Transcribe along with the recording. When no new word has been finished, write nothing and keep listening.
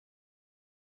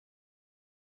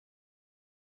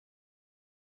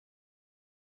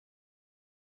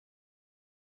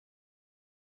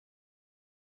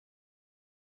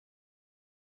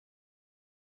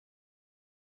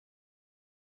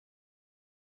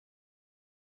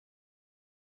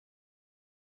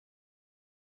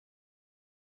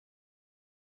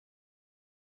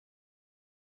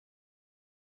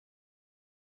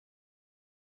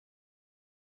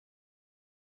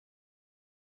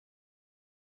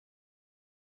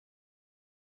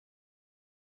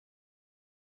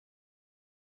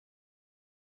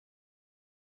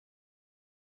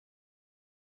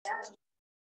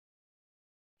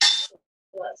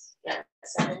list. Yeah,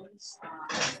 settings.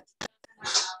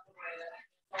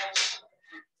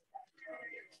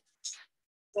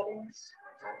 Settings.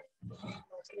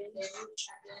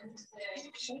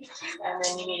 And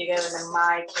then you need to go to the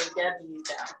mykw.kw.com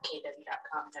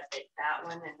to update that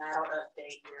one, and that'll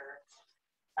update your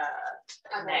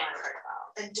net profile.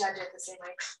 And judge it the same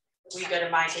way. We go to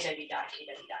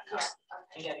mykw.kw.com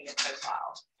and go to your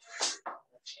profile.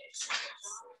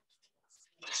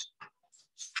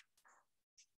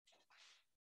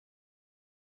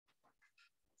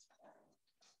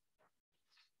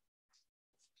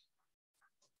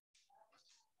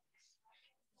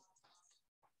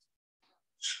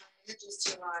 Just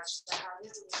too large.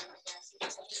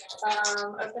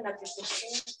 Open up your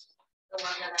picture. The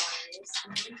one that I want to use.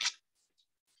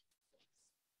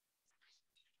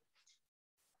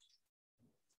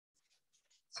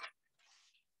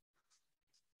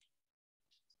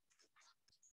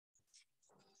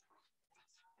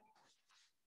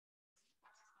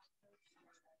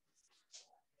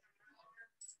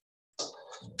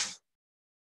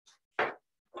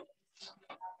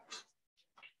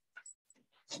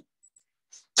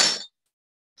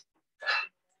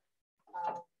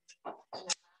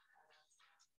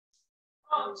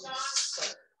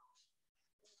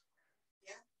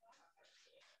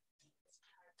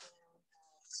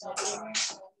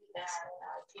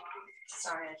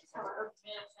 Sorry, I just I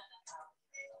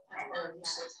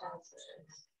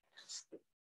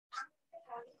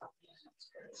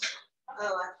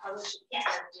wish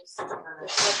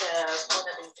just one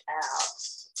of these apps.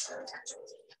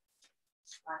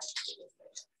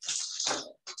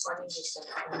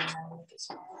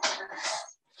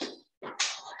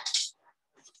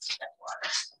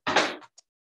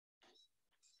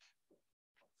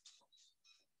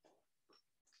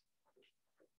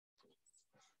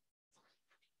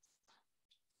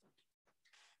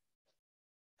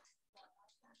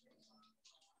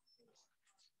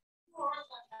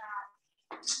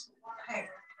 Hey.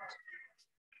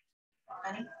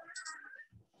 Honey?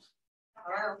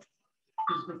 Hello?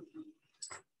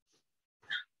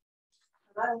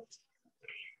 Hello?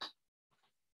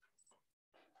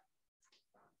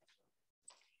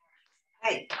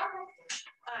 Hey.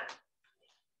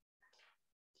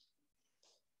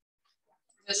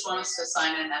 Just want us to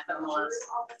sign in FMLS.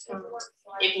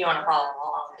 If you want to follow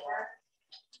along. Yeah.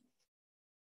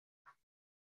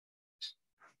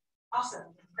 Awesome.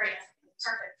 Great.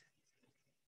 Perfect.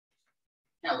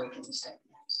 No, we can stay.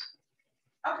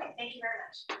 Okay, thank you very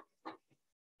much.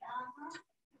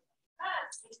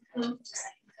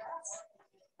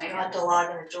 You have to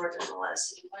log into Georgia's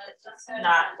list.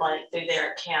 Not like through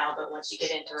their account, but once you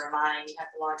get into Remine, you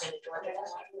have to log into Georgia.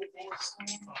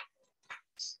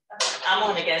 I'm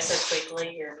going to go so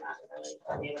quickly, you're not really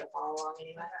going to be able to follow along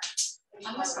anyway.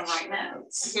 I'm just going to write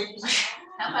notes.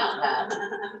 How about that?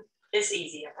 It's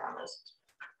easy, I promise.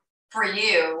 For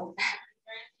you,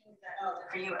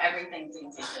 everything's easy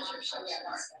because you're so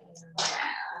smart.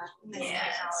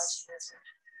 Yes.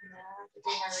 To do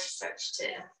my research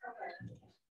too.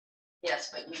 Yes,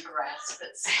 but you grasp it.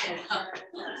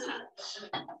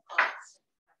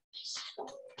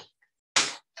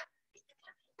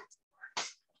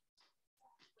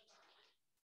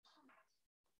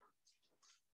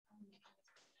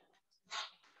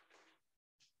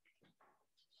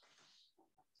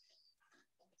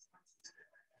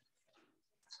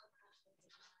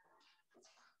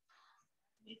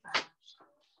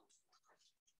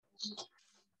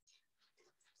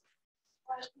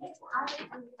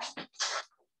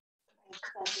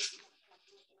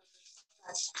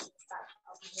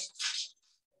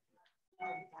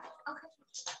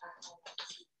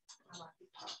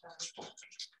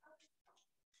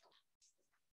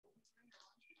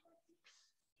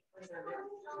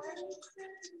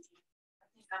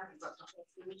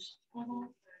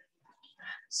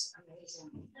 It's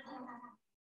amazing.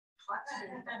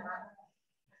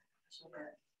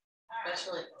 That's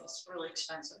really, it's really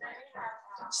expensive.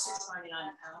 It's $6.99 a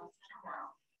pound.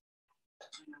 Wow.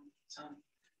 So I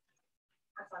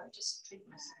thought I'd just treat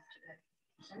myself today.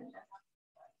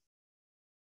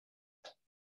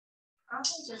 I'm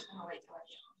just gonna wait till I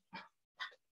get home.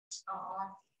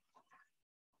 Oh,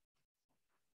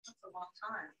 that's a long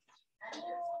time.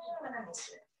 I miss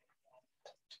it.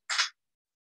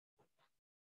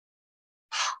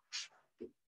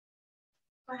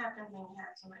 What happened when you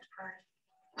had so much pride?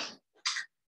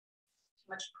 Too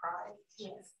much pride?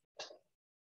 Yes.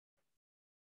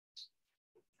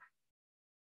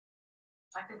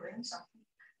 I could bring something.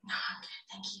 No, I'm good.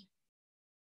 Thank you.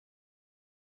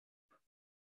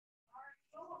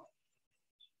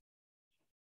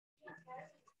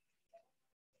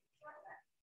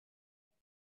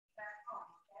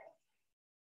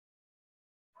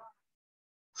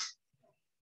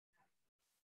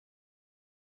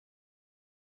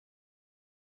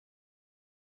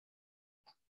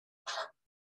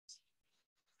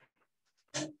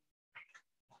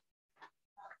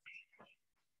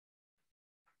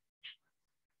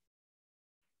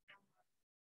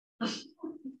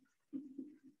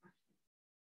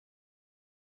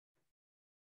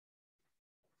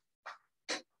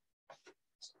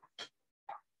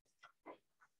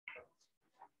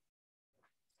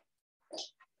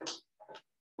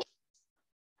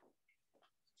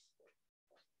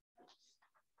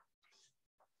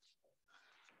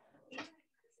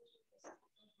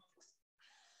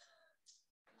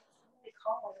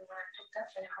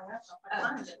 They hung up. I'm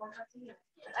like, fine, it won't have to you.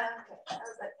 Okay, I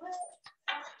was like, what?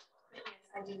 Yes,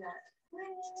 I do that.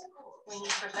 We need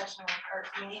professional, or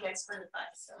we need expert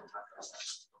advice, so we'll talk about that.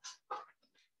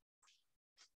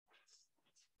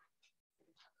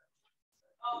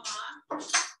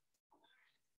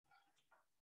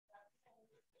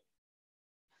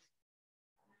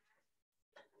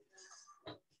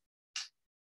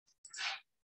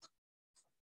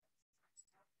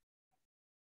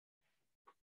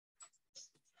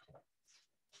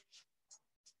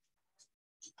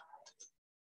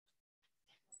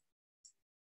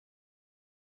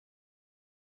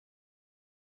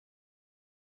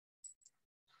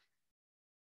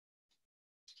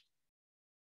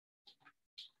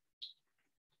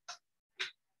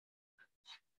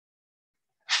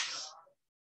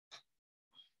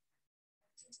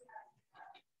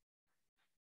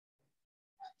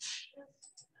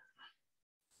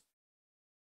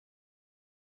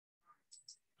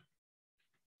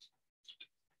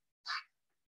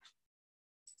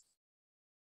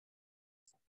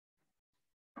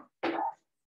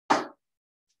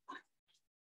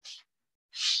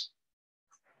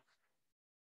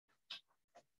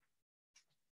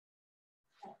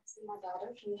 See my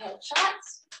daughter, she had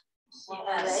shots.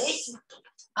 Yes.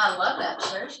 I love that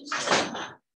shirt. She's good.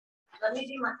 Let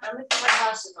me put my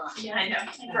glasses on. Yeah, I know.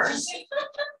 First.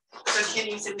 So Kim,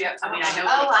 you said we have, I mean, I know.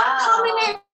 Oh,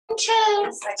 wow.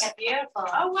 Inches. Second, beautiful.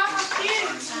 Oh, wow, cute.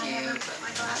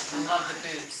 I love the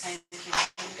boots. Thank you.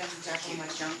 You got exactly my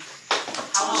junk.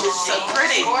 Oh, she's so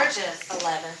pretty. Gorgeous.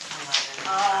 11.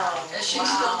 Oh, Is she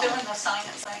still doing the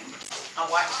science thing? I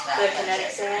watched that. The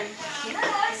kinetic sand.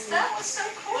 Yes, that was so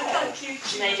cool. Look how cute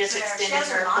she And they is just there. extended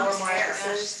her 4 more How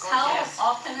episodes.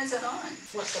 often is it on?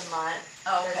 Once a month.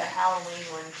 Oh, There's a okay. Halloween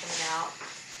one coming out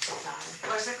sometime.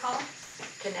 What is it called?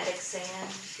 Kinetic Sand.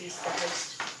 She's the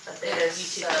host of It their is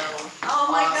YouTube so channel. Oh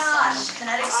my Awesome. gosh,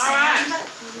 kinetic All sand. right.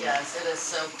 Yes, it is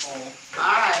so cool.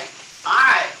 All right.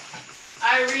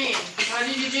 Irene, what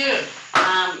did you do?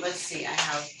 Let's see, I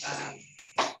have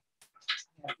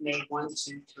made 1,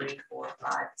 2, 3, 4,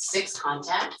 5, 6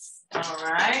 contacts. All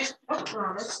right. Oh,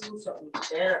 let's do something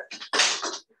better.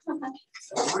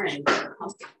 Orange,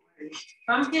 pumpkin orange.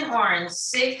 Pumpkin orange,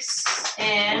 6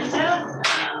 and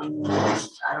I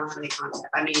don't have any contacts,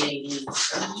 I mean, any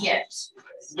leads yet.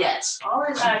 yet.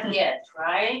 Always not yet,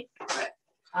 right? Right.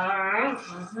 All right.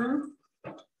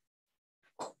 Mm-hmm.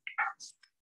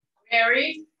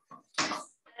 Mary? 7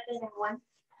 and 1.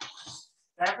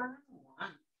 7 and 1.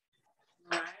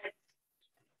 All right.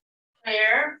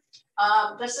 Claire?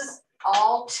 This is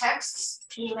all texts,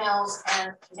 emails,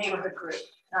 and neighborhood group.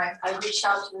 I reached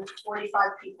out to 45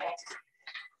 people.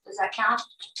 Does that count?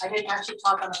 I didn't actually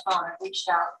talk on the phone. I reached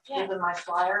out, given my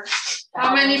flyer.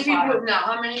 How many people, no,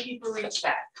 how many people reached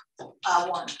back?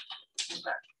 1.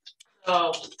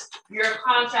 So your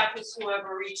contact is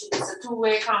whoever reaches, it's a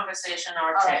two-way conversation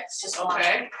or Oh, text, just one.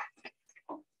 okay?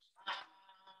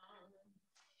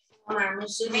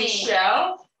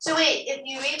 Michelle? So wait, if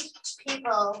you reach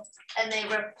people and they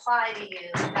reply to you,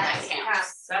 that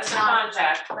counts. That's a Not-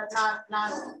 contact. But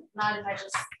not if I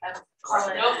just call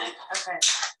it. Nope. Okay,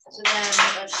 so then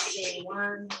let's see,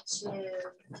 1, 2,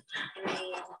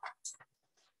 3.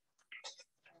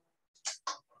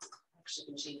 Actually,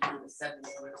 can change one to 7,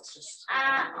 so it's just.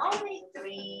 Only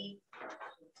 3.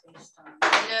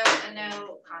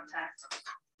 No contact.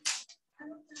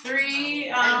 3,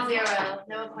 And 0,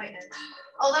 no appointment.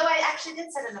 Although I actually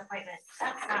did set an appointment.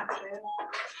 That's not true.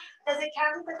 Does it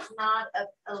count if it's not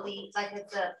a lead, like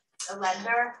it's a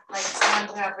lender, like someone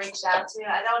who I've reached out to?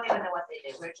 I don't even know what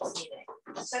they do. We're just meeting.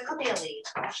 So it could be a lead.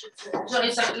 I should say. so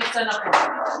it's an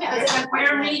appointment. Yeah, it's an We're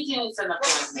appointment. meeting, it's an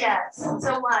appointment. Yes,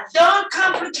 so 1. Don't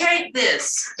complicate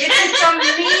this. If it's a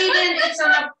meeting, it's an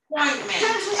appointment.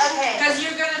 Okay. Because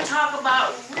you're gonna talk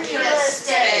about real Real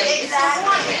estate. estate, It's an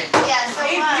appointment. exactly. Yeah, so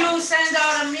If 1. you send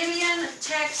out 1,000,000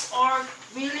 texts or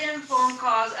 1,000,000 phone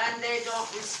calls and they don't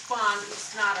respond,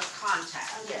 it's not a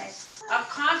contact. Okay. A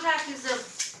contact is a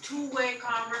two-way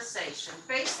conversation,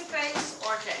 face-to-face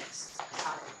or text.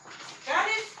 Got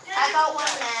it? I got 1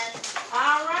 then.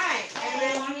 All right. And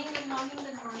then Good morning.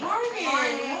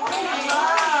 morning.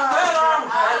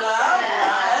 Hello.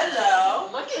 Hello.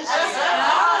 Look at That's that.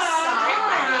 All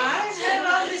right.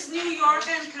 Hello, this New York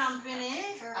and Company.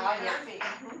 Oh, yeah.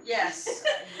 Yes.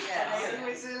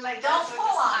 Yes. Like, Don't pull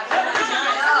on it.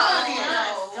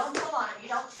 No. Don't pull on it. You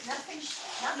don't, nothing.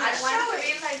 I want to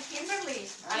be like Kimberly.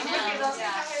 I know,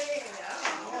 yeah.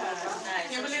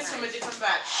 Kimberly's from a different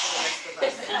batch.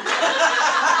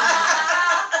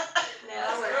 No,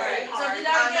 All right. So did I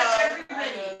get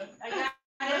everybody? I got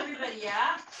everybody,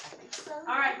 yeah?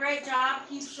 All right, great job.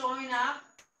 Keep showing up.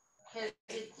 Cause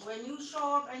when you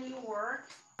show up and you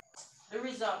work, the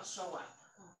results show up.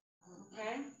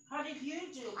 Okay, how did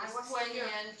you do? I was 20 here.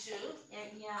 and 2.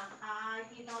 And yeah, I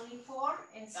did only 4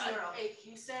 and 0. 8,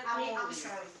 you said I mean, I'm only.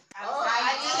 sorry. Oh,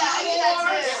 I do that too.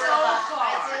 so far.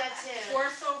 I do that too.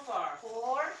 4 so far.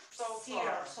 4, So 0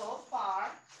 far. so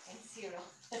far, and 0.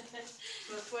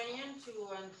 So 20 and 2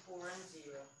 and 4 and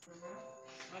 0.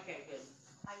 Okay, good.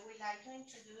 I would like to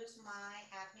introduce my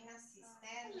admin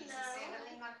assistant, Mrs.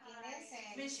 Evelyn Martinez.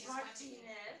 And Miss she's going to-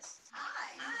 Martinez.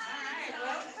 Hi. Alright,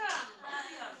 welcome.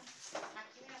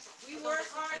 We work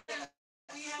hard and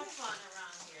we have fun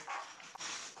around here.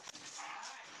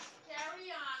 Alright, carry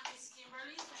on, Miss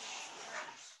Kimberly.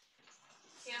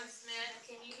 Kim Smith,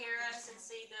 can you hear us and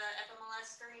see the FMLS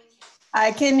screen?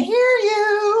 I can hear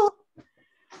you.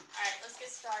 All right, let's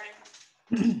get started.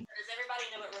 Does everybody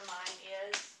know what Remine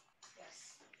is?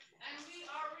 Yes. And we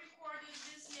are recording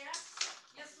this, yes?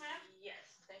 Yes, ma'am?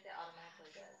 Yes, I think that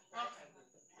automatically does. Okay.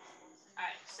 All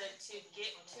right, so to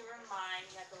get to Remine,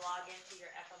 you have to log into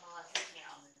your FMLS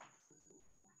account.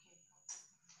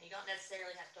 You don't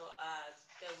necessarily have to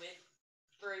go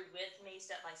through with me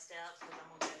step by step, because I'm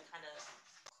gonna go kind of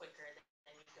quicker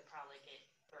than you could probably get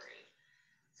through.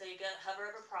 So you go hover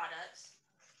over products,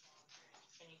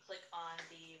 and you click on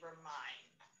the Remine.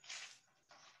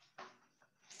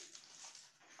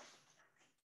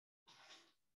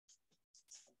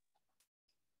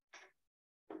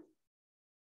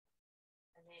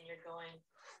 And then you're going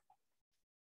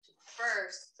to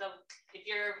first, so if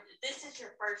this is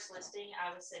your first listing, I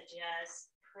would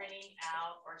suggest printing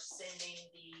out or sending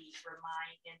the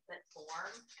Remine input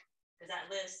form, because that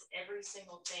lists every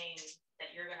single thing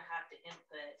that you're gonna have to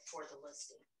input for the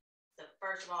listing. So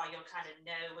first of all, you'll kind of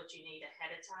know what you need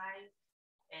ahead of time,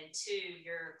 and 2,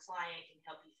 your client can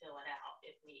help you fill it out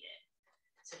if needed.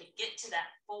 So to get to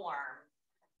that form,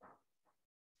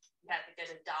 you have to go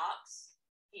to Docs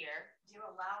here. Do you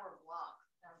allow or block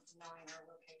them knowing their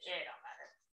location? It don't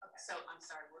matter. Okay. So I'm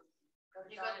sorry, Go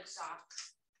to You go to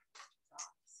docs.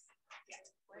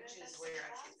 which is where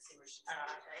I can see where she's.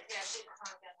 Okay. Yeah, she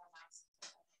can't get her mouse.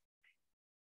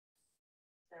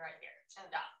 So right here,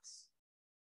 Docs.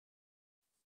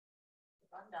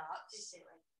 Click on Docs.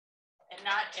 And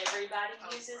not everybody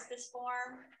uses this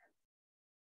form,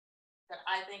 but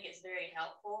I think it's very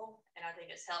helpful, and I think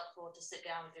it's helpful to sit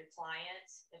down with your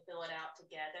clients and fill it out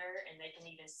together, and they can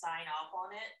even sign off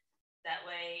on it. That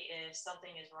way, if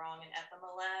something is wrong in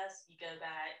FMLS, you go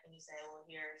back and you say, well,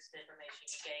 here's the information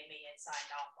you gave me and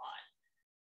signed off on.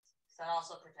 So it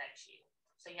also protects you.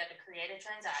 So you have to create a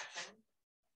transaction.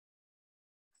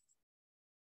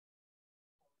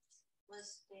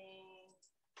 Listing,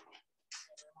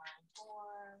 Remine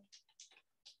form,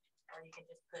 or you can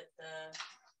just put the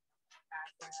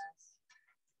address.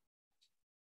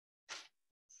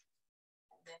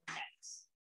 And then next.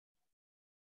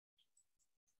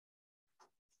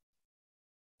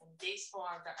 And these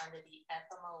forms are under the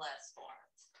FMLS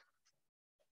forms.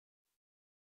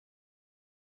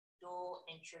 Dual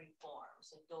entry form.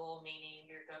 So dual meaning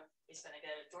it's going to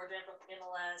go Georgia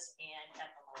MLS and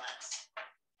FMLS.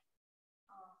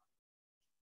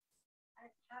 I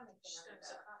haven't been under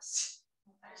that.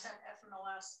 I just have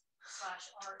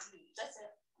FMLS/RE. That's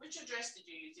it. Which address did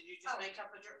you use? Did you just make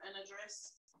up an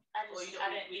address? You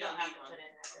don't have to put in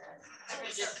an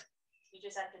address. You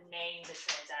just have to name the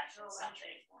transaction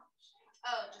something.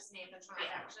 Oh, just name the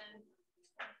transaction.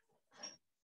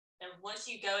 And once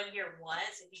you go in here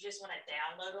once, if you just want to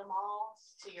download them all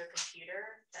to your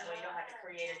computer, that way you don't have to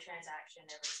create a transaction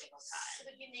every single time. So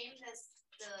did you name this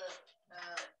the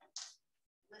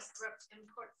list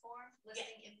import form?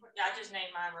 Listing import? Yeah, I form? just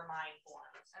named mine Remine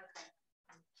forms. Okay.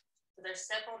 So there's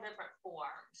several different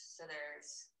forms. So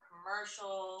there's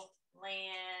commercial,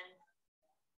 land,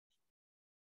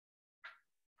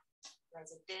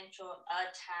 residential,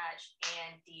 attached,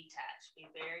 and detached.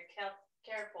 Be very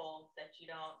careful that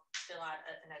you don't fill out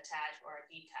an attached or a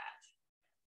detached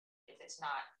if it's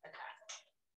not attached.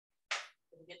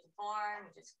 So to get the form,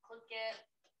 you just click it.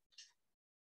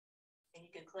 And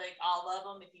you can click all of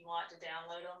them if you want to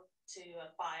download them to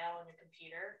a file on your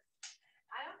computer.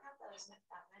 I don't have those that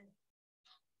many.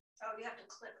 Oh, you have to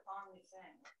click on the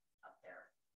thing up there.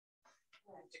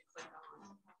 You have to click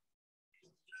on.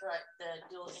 Like the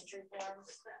dual entry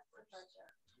forms.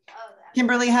 Oh, that.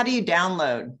 Kimberly, how do you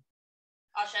download?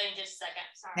 I'll show you in just a second.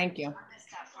 Sorry. Thank you. I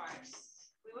missed that part.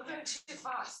 We were going too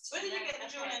fast. Where did you get the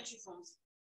dual entry forms?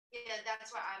 Yeah,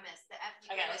 that's what I missed. The F.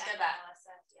 Okay, let's go back.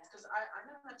 Yeah. Because I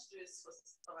know how to do this for.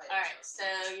 All right, so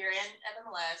you're in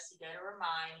FMLS, you go to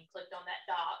Remine, you clicked on that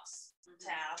Docs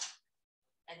tab,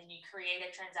 and then you create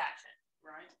a transaction.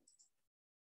 Right.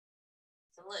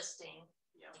 So the listing.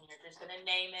 And you're just gonna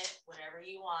name it whatever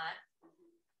you want.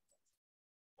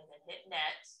 And then hit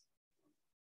next.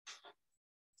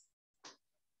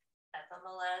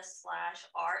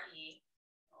 FMLS/RE.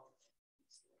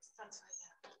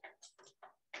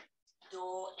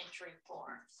 Dual entry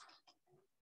forms.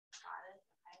 Got it?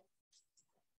 Okay.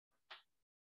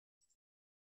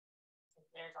 And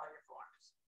there's all your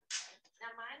forms.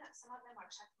 Now mine, some of them are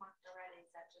check marked already.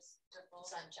 Is that just default?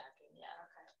 It's unchecking, yeah.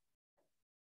 Okay.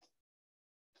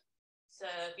 So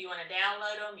if you want to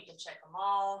download them, you can check them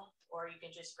all, or you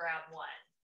can just grab one.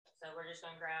 So we're just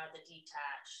going to grab the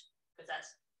detached because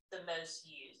that's the most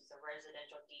used. It's a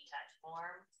residential detached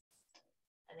form.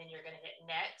 And then you're going to hit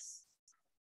next.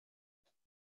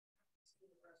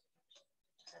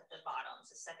 At the bottom,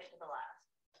 it's the second to the last.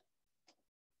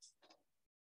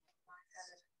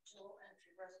 Dual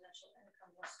entry residential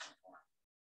income listing form.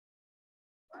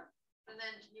 And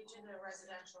then you do the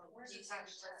residential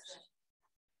detached listing.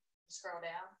 Scroll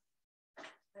down.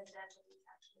 Residential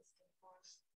detached listing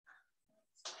forms.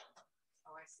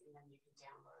 Oh, I see, then you can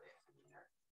download it from there.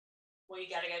 Well, you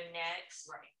got to go next.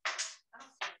 Right. I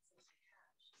don't see it says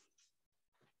detached.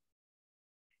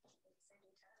 Does it say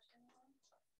detached anymore?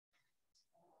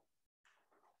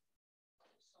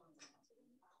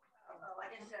 Oh, I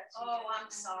didn't. Oh, I'm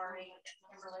sorry,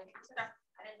 Kimberly.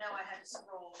 I didn't know I had to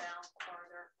scroll down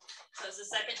farther. So it's the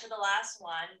second to the last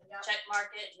one. Yep. Check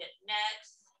mark it, hit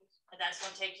next, and that's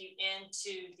going to take you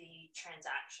into the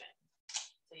transaction.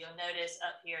 So you'll notice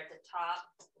up here at the top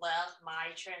left,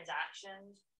 my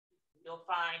transactions, you'll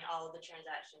find all of the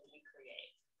transactions you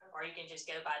create. Or you can just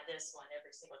go by this one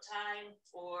every single time,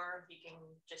 or you can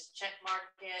just check mark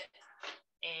it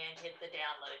and hit the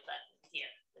download button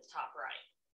here, the top right.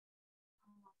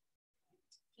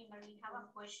 Kimberly, have a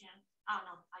question. Oh,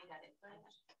 no, I got it.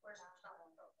 Where's the top one?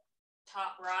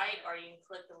 Top right, or you can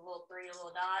click the little three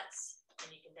little dots and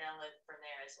you can download from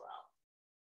there as well.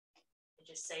 And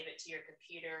just save it to your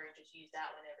computer and just use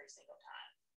that one every single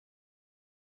time.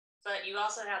 But you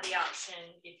also have the option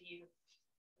if you,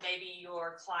 maybe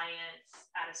your client's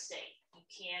out of state, you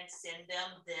can send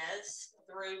them this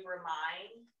through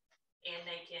Remine and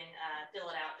they can fill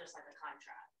it out just like a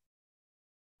contract.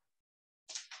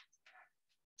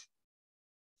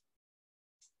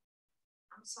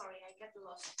 I'm sorry, I get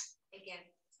lost again.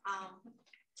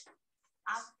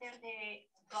 After the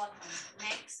button,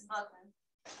 next button,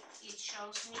 it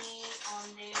shows me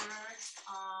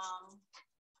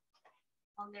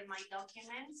under my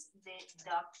documents, the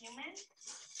document.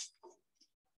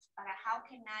 But how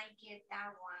can I get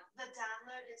that one? The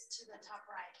download is to the top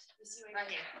right. You see Right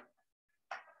here.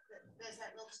 There's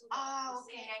that little tool. Oh,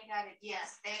 okay, I got it.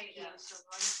 Yes, thank you. So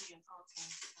going to you. Okay.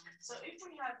 So if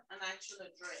we have an actual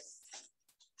address,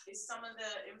 is some of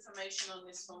the information on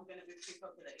this form going to be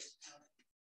pre-populated?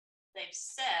 They've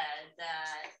said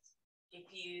that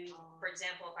if you, for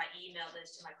example, if I email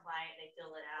this to my client, they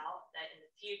fill it out, that in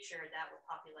the future that will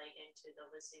populate into the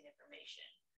listing information.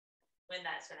 When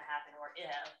that's going to happen or if,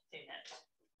 who knows?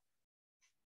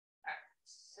 All right,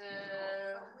 so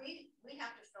We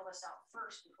have to fill this out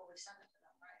first before we send it to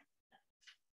them, right?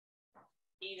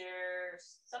 either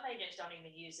some agents don't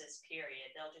even use this period.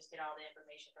 They'll just get all the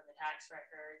information from the tax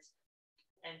records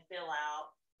and fill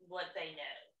out what they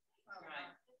know. Right.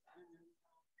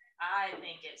 I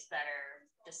think it's better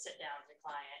to sit down with the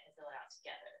client and fill it out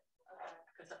together.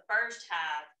 Because the first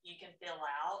half you can fill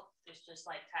out, it's just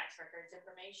like tax records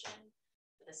information.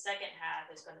 But the second half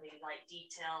is going to be like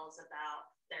details about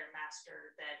their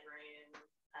master bedroom,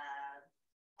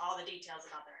 all the details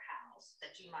about their house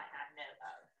that you might not know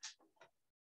of.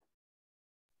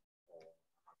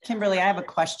 Kimberly, I have a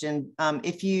question.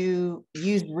 If you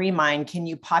use Remine, can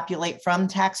you populate from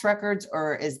tax records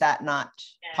or is that not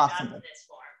possible? Not in this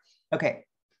form. Okay.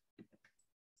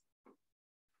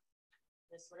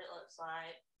 This is what it looks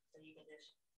like. So you can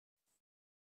just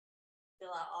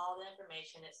fill out all the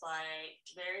information. It's like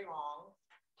very long.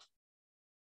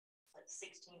 Like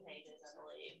 16 pages, I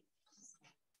believe.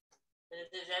 But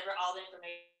if there's ever all the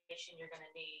information you're going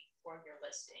to need for your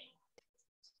listing,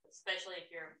 especially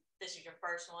if this is your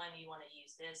first one, you want to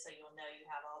use this so you'll know you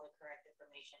have all the correct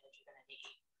information that you're going to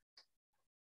need.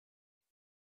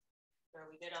 So are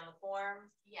we good on the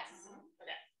form? Yes.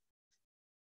 Okay.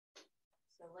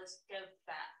 So let's go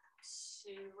back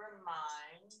to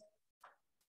Remine.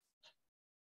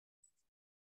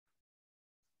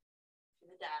 To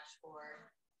the dashboard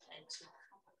and to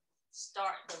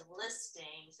start the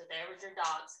listing. So there was your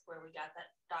docs where we got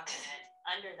that document.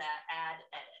 Under that, add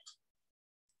edit.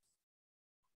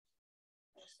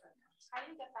 How do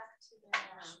you get back to the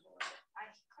dashboard? I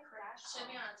click dashboard.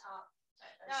 Should be on the top.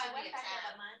 No, I went back there,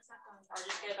 but mine's not going Or back.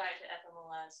 just go back to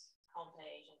FMLS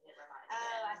homepage and hit Remine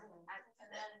Oh, again. And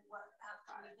then what,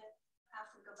 after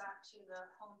we go back to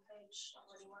the homepage,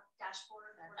 what do you want,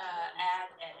 dashboard?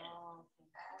 Add edit.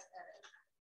 Add edit.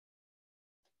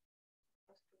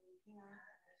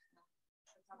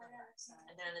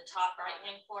 And then in the top right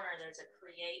hand corner, there's a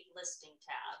create listing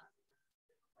tab.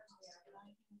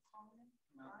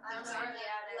 I'm sorry,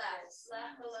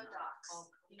 left below docs.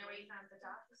 You know where you found the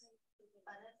docs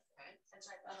button?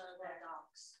 It's right below the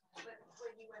docs. You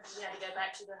gotta go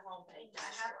back to the homepage.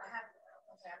 I have,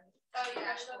 okay. Oh,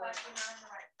 yeah, go back to mine,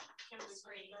 right. Kimberly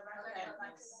Green. Okay,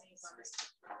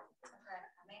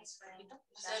 main screen.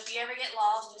 So if you ever get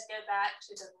lost, just go back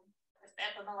to the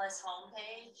FMLS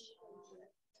homepage.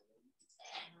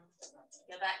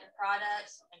 Go back to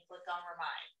products and click on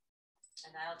Remine.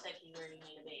 And that'll take you where you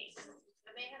need to be.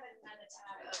 I may have another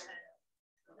tab open.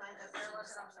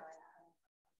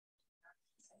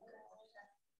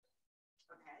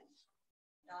 Okay.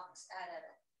 Docs, add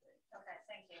edit. Okay,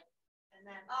 thank you. And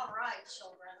then, all right,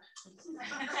 children.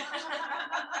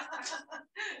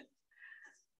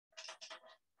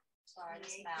 Sorry,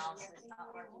 this mouse is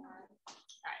not working. All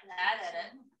right, add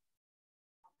edit.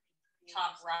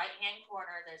 Top right hand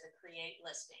corner, there's a create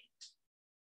listing.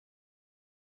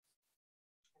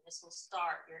 And this will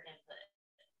start your input.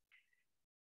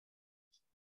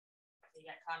 So you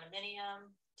got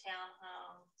condominium,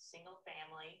 townhome, single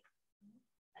family,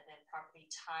 and then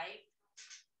property type.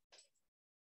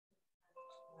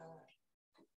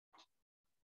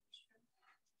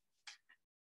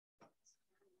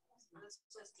 This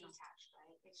was detached,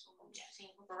 right?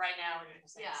 Yeah. For right now, we're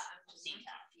just just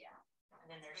detached. Yeah. And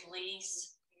then there's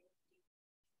lease.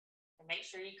 And make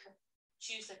sure you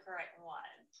choose the correct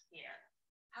one here.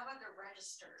 How about the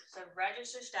registered? So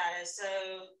register status. So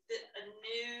a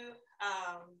new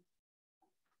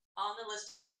on the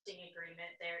listing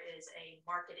agreement, there is a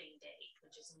marketing date,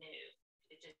 which is new.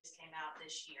 It just came out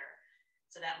this year.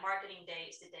 So that marketing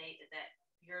date is the date that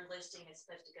your listing is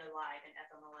supposed to go live in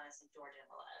FMLS and Georgia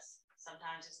MLS.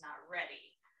 Sometimes it's not ready.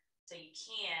 So you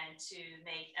can, to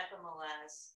make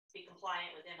FMLS be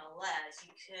compliant with MLS,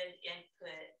 you could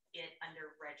input it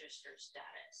under register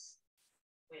status,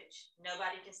 which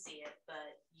nobody can see it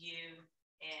but you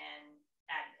and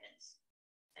admins.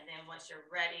 And then once you're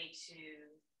ready to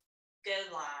go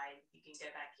live, you can go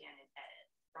back in and edit.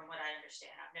 From what I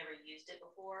understand, I've never used it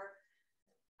before.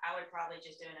 I would probably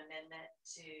just do an amendment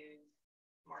to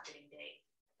marketing date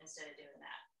instead of doing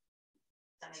that.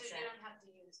 Does that make sense? You don't have to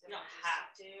use the You don't have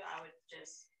to. I would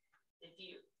just, if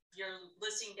your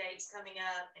listing date's coming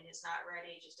up and it's not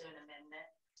ready, just do an amendment.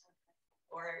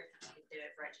 Or you could do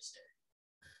it registered.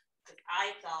 Because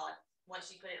I thought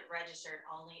once you put it registered,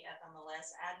 only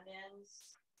FMLS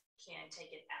admins can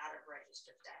take it out of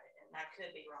registered status, and I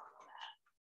could be wrong on that.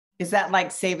 Is that like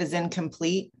save as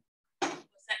incomplete?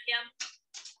 What's that, Kim?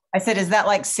 I said, is that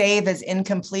like save as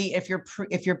incomplete if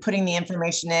you're putting the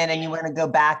information in and you want to go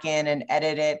back in and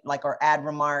edit it, like, or add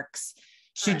remarks?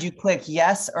 Should you click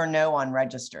yes or no on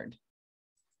registered?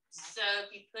 So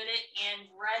if you put it in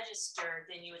registered,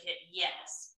 then you would hit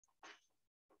yes.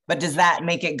 But does that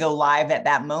make it go live at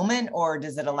that moment, or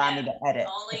does it allow me to edit?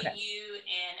 Only Okay. you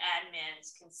and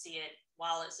admins can see it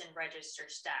while it's in register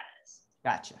status.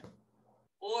 Gotcha.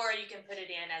 Or you can put it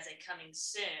in as a coming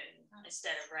soon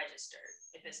instead of registered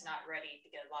if it's not ready to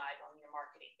go live on your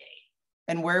marketing date.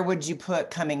 And where would you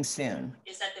put coming soon?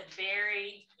 It's at the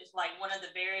very, it's like one of the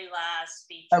very last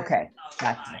features. Okay, of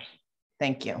gotcha. Remine.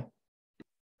 Thank you.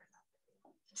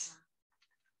 It's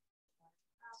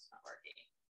not working.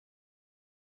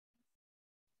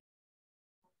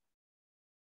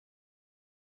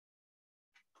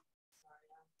 Sorry,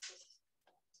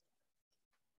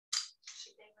 she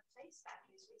gave her face back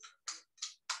recently.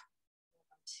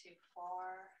 I'm too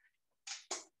far.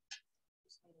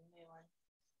 Just need a new one.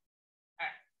 All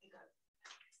right, you go.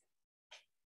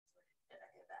 Did I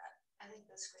get that? I think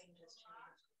the screen just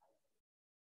changed.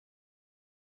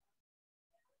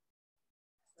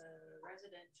 So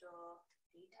residential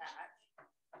detached.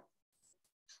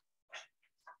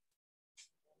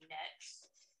 Next.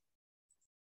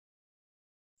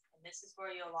 And this is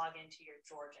where you'll log into your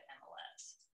Georgia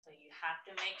MLS. So you have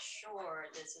to make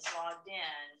sure this is logged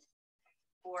in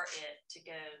for it to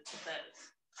go to both.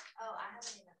 Oh, I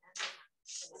haven't even entered.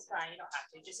 It's fine, you don't have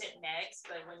to. Just hit next,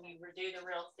 but when you redo the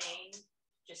real thing,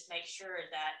 just make sure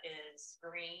that is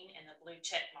green and the blue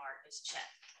check mark is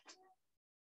checked.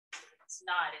 If it's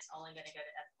not, it's only going to go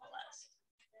to FMLS.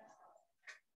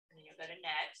 And then you'll go to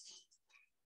next.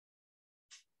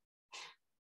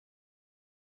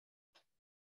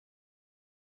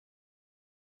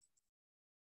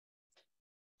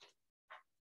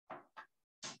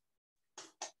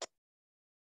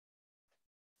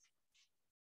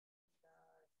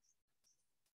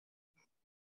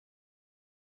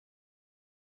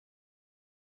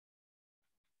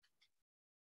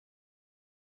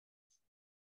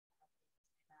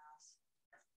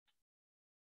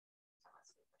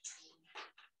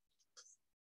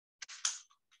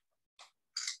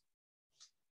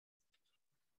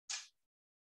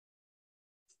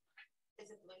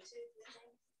 Yo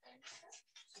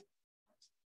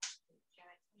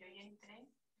ya entré,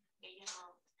 ella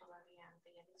no, todavía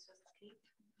ella hizo el script.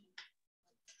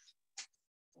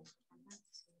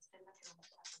 Esta es la que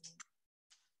vamos a poner.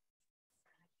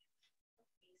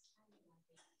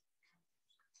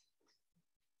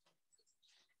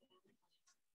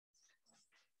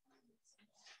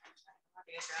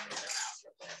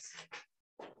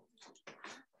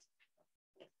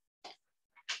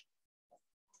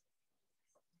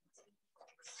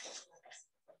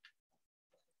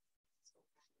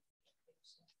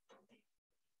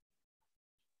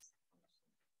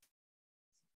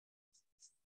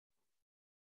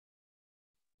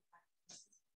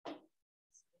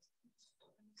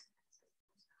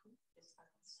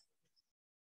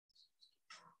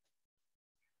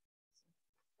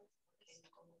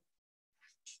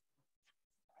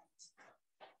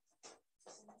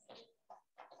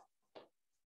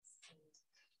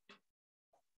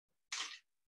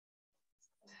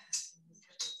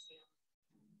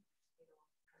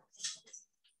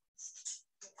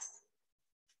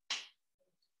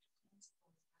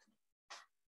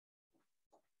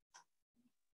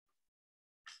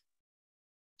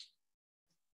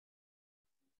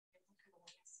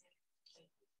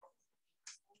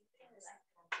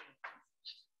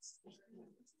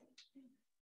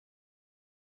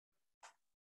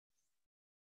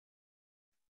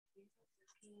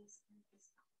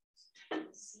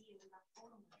 Sí, es la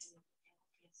forma que tengo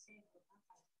que hacer, ¿verdad?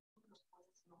 Para que tú lo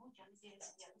puedas, no, ya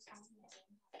lo estamos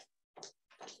metiendo.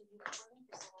 Entonces yo puedo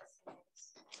empezar a hacer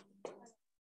eso.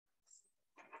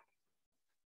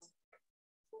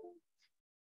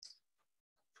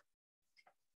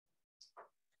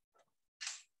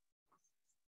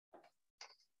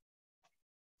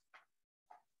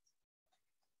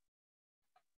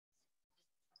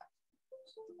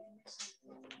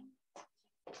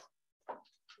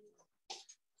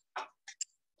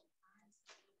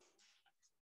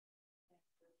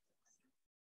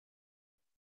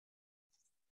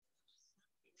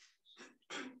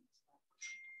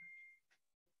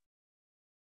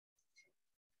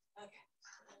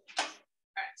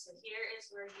 Alright, so here is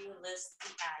where you list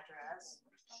the address.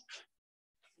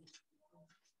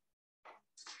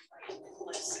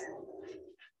 Listen.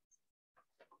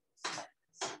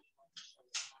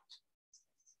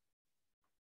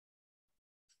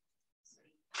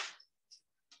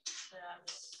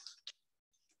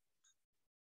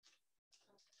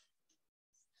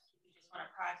 You just want to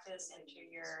practice into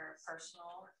your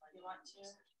personal if you want to.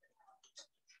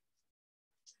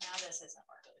 Now this isn't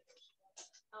working.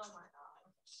 Oh my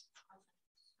God.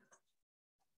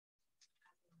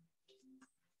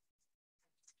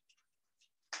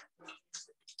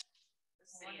 The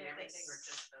city and everything, or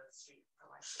just the street?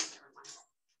 Oh, I see, never mind.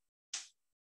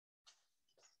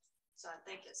 So I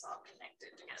think it's all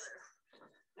connected together.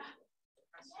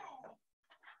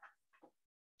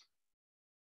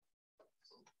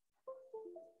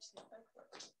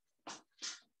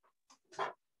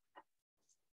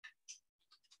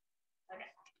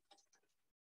 Okay.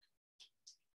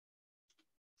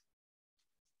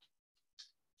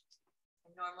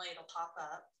 And normally it'll pop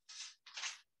up.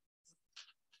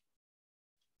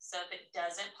 So if it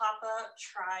doesn't pop up,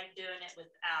 try doing it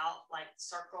without like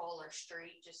circle or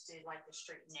street, just do like the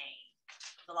street name.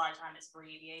 A lot of time it's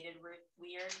abbreviated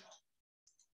weird.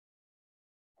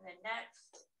 And then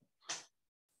next,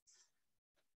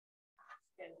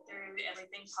 go through,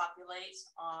 everything populates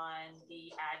on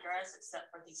the address except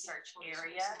for the search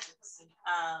area.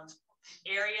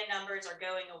 Area numbers are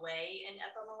going away in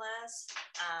FMLS.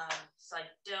 So I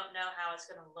don't know how it's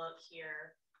gonna look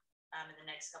here in the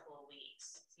next couple of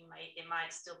weeks. It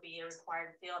might still be a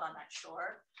required field, I'm not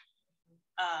sure.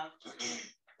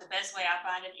 The best way I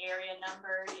find an area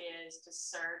number is to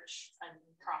search a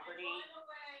property.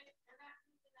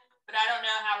 But I don't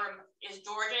know how, is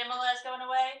Georgia MLS going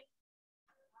away?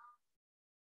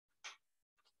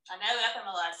 I know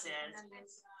FMLS is.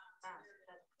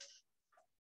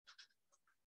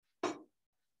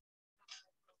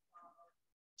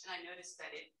 And I noticed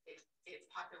that it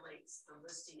populates the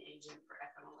listing agent for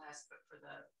FMLS, but for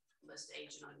the list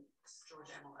agent on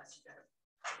Georgia MLS, you gotta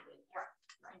put it in. Right.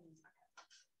 Okay.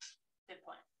 Good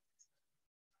point.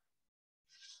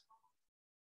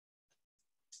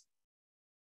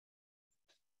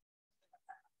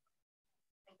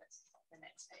 I think that's the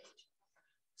next page.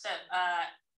 So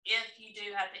if you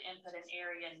do have to input an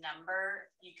area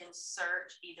number, you can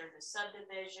search either the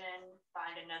subdivision,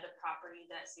 find another property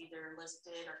that's either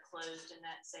listed or closed in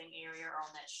that same area or on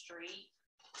that street,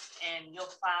 and you'll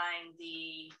find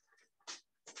the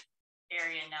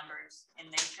area numbers in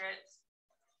Matrix.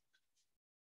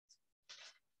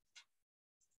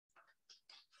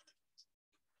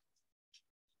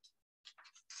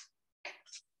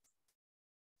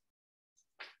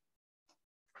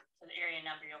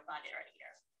 number, you'll find it right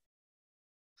here.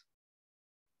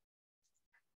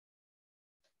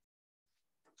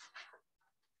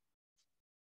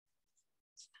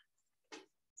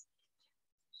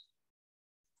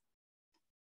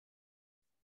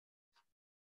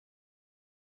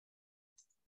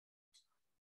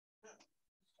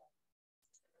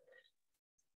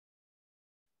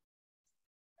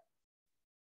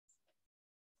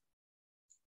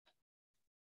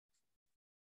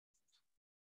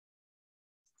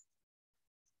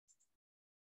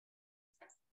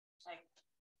 Like,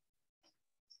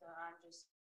 so I'm just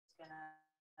gonna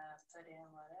put in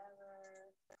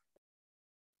whatever.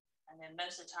 And then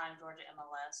most of the time, Georgia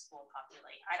MLS will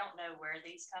populate. I don't know where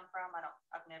these come from.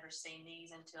 I've never seen these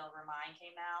until Remine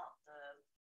came out.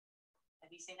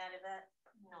 Have you seen that event?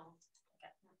 No.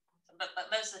 Okay. But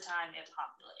most of the time it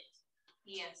populates.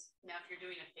 Yes. Now, if you're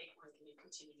doing a fake one, can you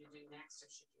continue to do next,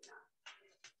 or should you not?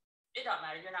 It don't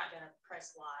matter. You're not gonna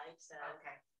press live, so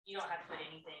Okay. you don't have to put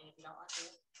anything if you don't want to.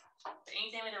 But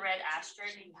anything with a red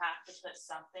asterisk, you have to put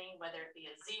something, whether it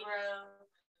be a 0,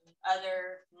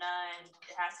 other, none.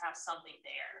 It has to have something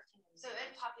there. So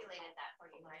it populated that for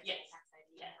you, right? Yes. The tax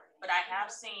ID. Yeah. But I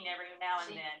have seen every now and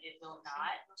then it will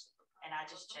not. And I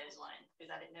just chose one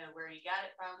because I didn't know where you got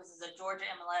it from. This is a Georgia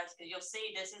MLS, because you'll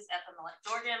see this is FMLS.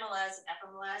 Georgia MLS and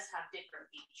FMLS have different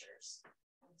features.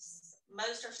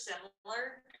 Most are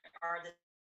similar, are the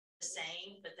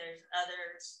same, but there's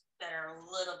others that are a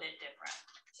little bit different.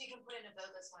 So you can put in a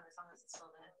voteless one as long as it's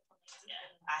filled in. Yeah,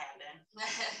 I have been.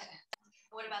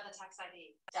 What about the tax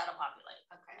ID? That'll populate.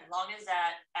 Okay. As long as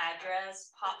that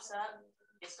address pops up,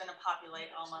 it's going to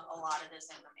populate almost a lot of this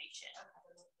information.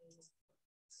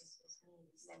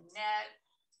 Then next,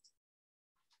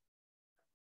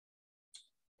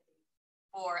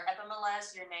 for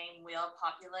FMLS, your name will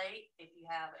populate. If you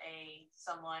have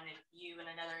someone, if you and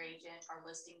another agent are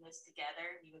listing this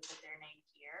together, you would put their name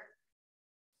here.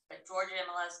 But Georgia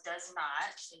MLS does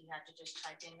not, so you have to just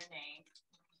type in your name.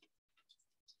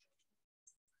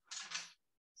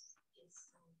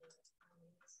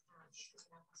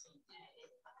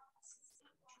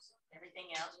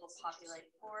 Everything else will populate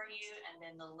for you, and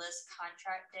then the list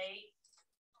contract date.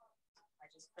 I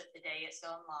just put the day it's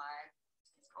going live.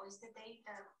 Or is the date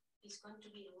that is going to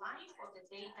be live, or the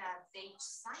date that they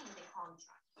sign the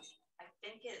contract? I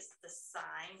think it's the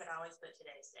sign, but I always put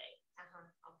today's date.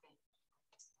 Okay.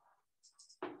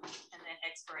 And then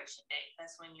expiration date.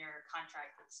 That's when your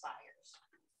contract expires.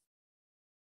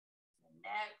 And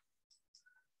next.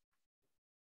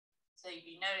 So if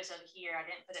you notice over here, I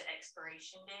didn't put an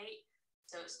expiration date,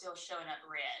 so it's still showing up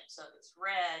red. So if it's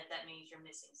red, that means you're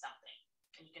missing something.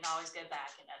 And you can always go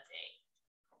back and update.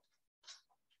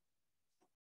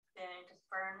 Then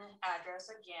confirm the address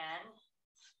again.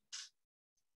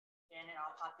 Then it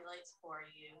all populates for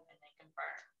you, and then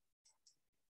confirm.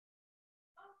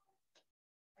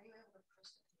 Are you able to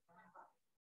press the confirm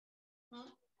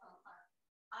button?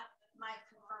 My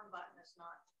confirm button is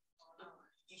not.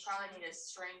 You probably need to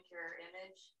shrink your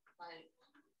image, like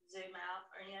zoom out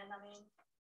or in, I mean.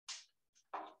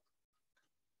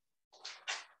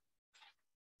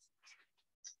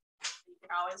 You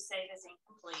can always save as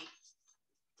incomplete.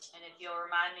 And if you'll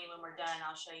remind me when we're done,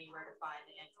 I'll show you where to find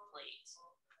the incomplete.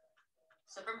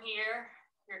 So from here,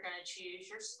 you're going to choose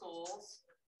your schools.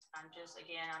 I'm just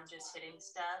hitting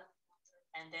stuff.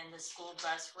 And then the school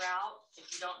bus route. If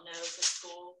you don't know if the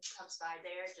school comes by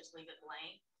there, just leave it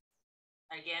blank.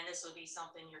 Again, this would be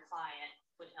something your client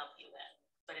would help you with.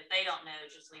 But if they don't know,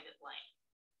 just leave it blank.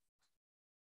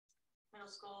 Middle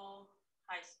school,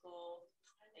 high school,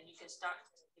 and you can start,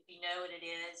 if you know what it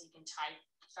is, you can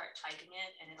start typing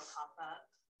it and it'll pop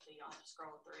up so you don't have to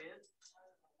scroll through.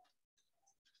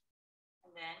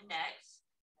 And then next.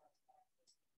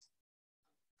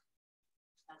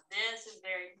 Now this is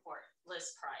very important,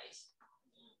 list price.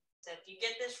 So if you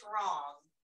get this wrong,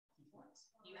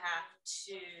 you have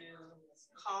to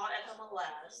call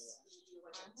FMLS,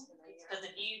 because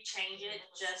if you change it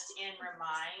just in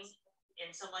Remine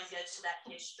and someone goes to that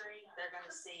history, they're going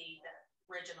to see the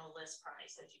original list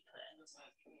price that you put.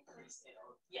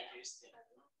 Yeah.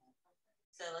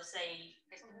 So let's say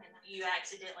you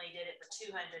accidentally did it for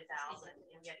 200,000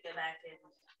 and you have to go back and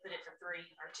put it for 3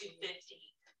 or 250.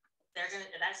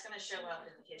 That's going to show up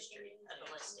in the history of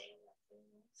the listing.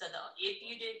 So if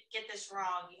you did get this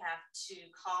wrong, you have to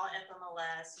call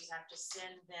FMLS, you have to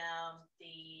send them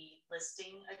the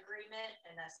listing agreement,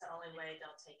 and that's the only way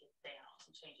they'll take it down and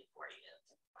change it for you.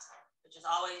 Which is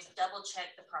always double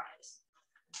check the price.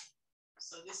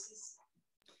 So this is.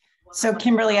 So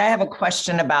Kimberly, I have a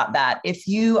question about that. If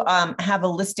you have a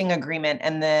listing agreement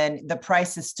and then the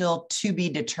price is still to be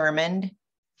determined,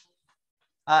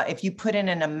 if you put in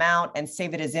an amount and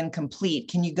save it as incomplete,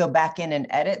 can you go back in and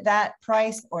edit that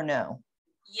price or no?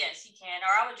 Yes, you can, or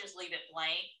I would just leave it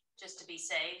blank just to be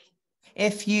safe.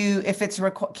 If it's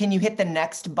can you hit the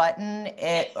next button?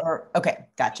 Okay,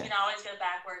 gotcha. You can always go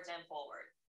backwards and forward.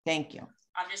 Thank you.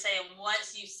 I'm just saying,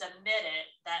 once you submit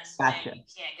it, that's Gotcha. when you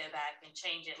can't go back and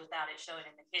change it without it showing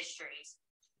in the histories,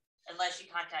 unless you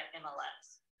contact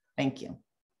MLS. Thank you.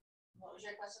 What was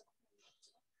your question?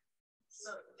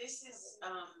 So this is,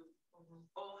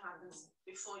 all happens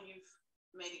before you've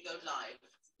made it go live.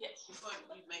 Yes. Before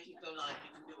you make it go live,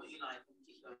 you can do what you like and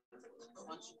keep going. But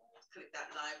once you click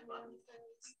that live button,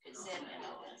 It's in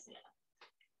MLS, yeah.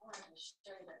 I wanted to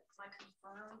show you that if I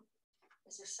confirm,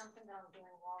 is there something that I'm doing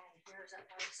wrong in here? Is that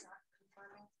why it's not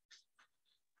confirming?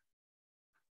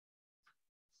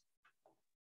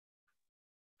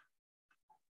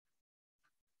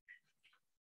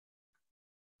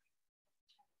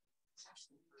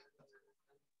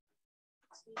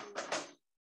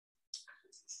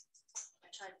 I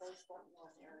tried both button on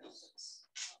arrows. It's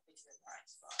not the right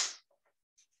spot.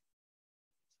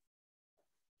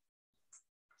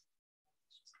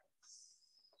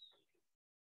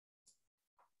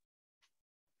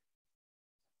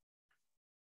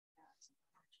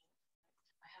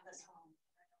 I have this home.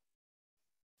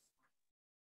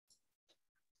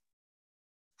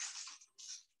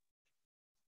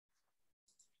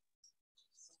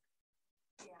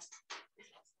 Yeah.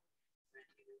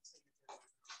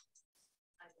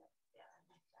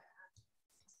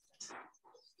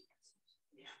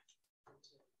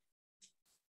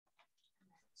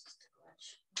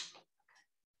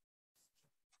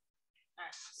 All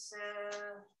right, so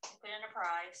put in a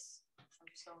price. I'm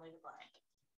just gonna leave it blank.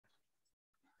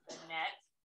 The net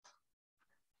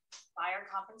buyer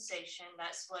compensation,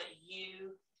 that's what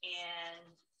you and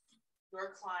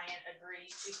your client agree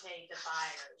to pay the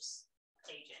buyer's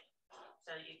agent.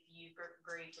 So if you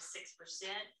agree to 6%,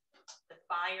 the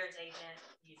buyer's agent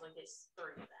usually gets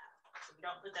 3 of that. So you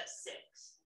don't put that 6,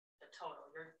 the total.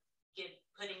 You're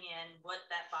putting in what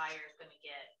that buyer is gonna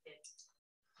get if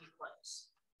you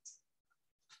close.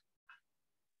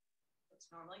 It's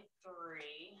normally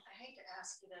 3. I hate to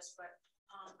ask you this, but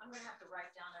I'm gonna have to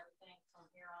write down everything from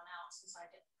here on out since I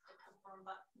get the confirm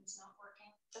button's not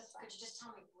working. Could you just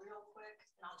tell me real quick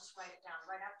and I'll just write it down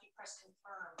right after you press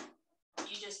confirm?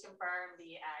 You just confirm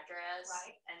the address,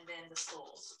 right, and then the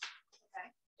schools.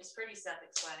 Okay. It's pretty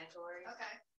self-explanatory.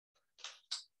 Okay.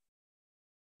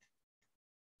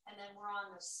 And then we're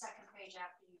on the second page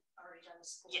after you've already done the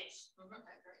schools. Yes. Mm-hmm.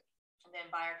 Okay, great. And then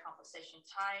buyer compensation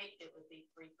type, it would be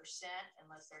 3%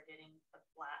 unless they're getting a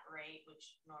flat rate,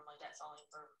 which normally that's only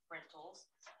for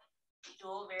rentals.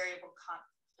 Dual variable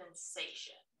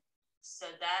compensation.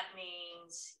 So that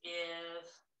means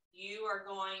if you are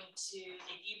going to,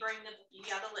 if you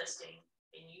got a listing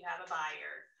and you have a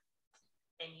buyer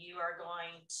and you are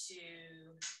going to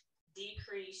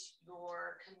decrease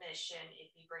your commission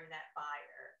if you bring that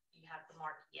buyer, you have to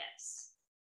mark yes.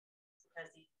 Because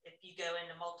if you go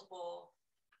into multiple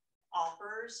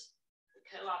offers, the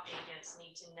co-op agents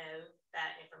need to know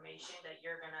that information, that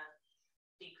you're going to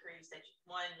decrease that.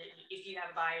 If you have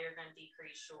a buyer, you're going to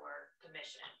decrease your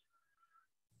commission.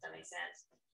 Does that make sense?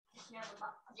 If you have a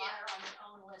buyer on your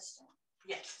own listing.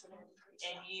 Yes.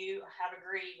 And you have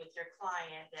agreed with your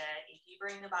client that if you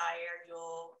bring the buyer,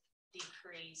 you'll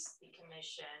decrease the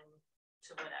commission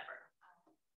to whatever.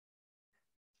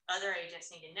 Other agents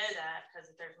need to know that,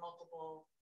 because if there's multiple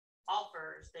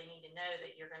offers, they need to know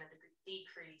that you're going to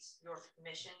decrease your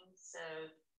commission so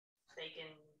they can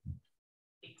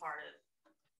be part of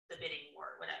the bidding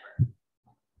war, whatever.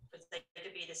 Because they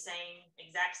could be the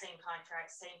exact same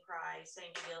contract, same price,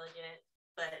 same due diligence,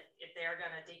 but if they're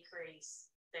going to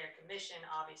decrease their commission,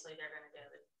 obviously they're going to go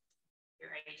with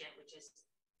your agent, which is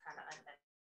kind of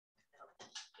unethical.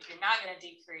 If you're not going to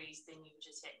decrease, then you would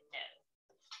just hit no.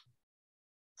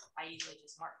 I usually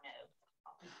just mark no.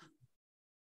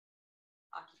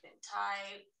 Occupant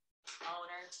type,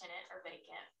 owner, tenant, or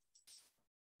vacant.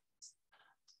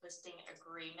 Listing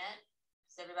agreement.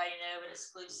 Does everybody know what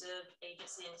exclusive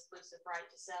agency and exclusive right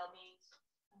to sell means?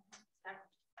 I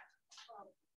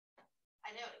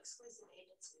know exclusive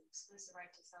agency, exclusive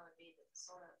right to sell would be the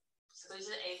sort of.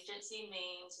 Exclusive agency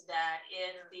means that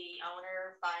if the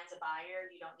owner finds a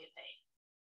buyer, you don't get paid.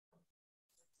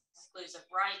 Exclusive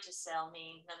right to sell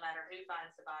means no matter who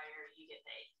finds the buyer, you get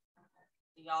paid.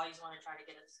 You always want to try to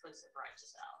get an exclusive right to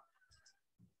sell.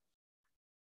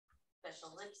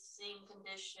 Special listing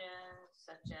conditions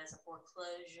such as a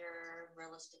foreclosure,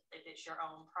 real estate, if it's your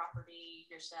own property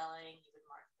you're selling, you would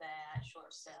mark that.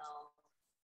 Short sale.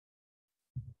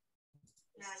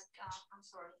 I'm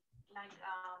sorry. like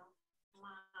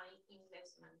my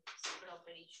investment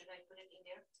property, should I put it in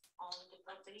there on the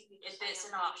property? If it's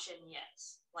an option,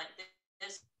 yes. Like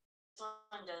this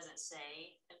one doesn't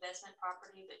say investment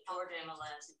property, but Georgia Okay.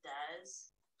 MLS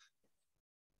does.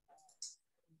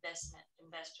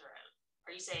 Investor owned.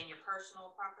 Are you saying your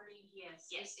personal property? Yes,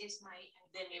 Yes. it's my,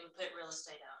 Then you would put real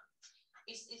estate owned.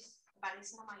 but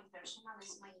it's not my personal,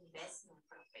 it's my investment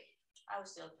property. I would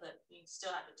still put, you still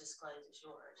have to disclose it's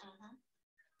yours.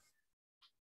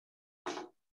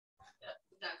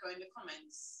 Would that go in the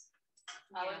comments?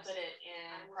 I would put it in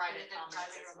I would private put it in comments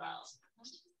private as well.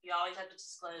 comments. You always have to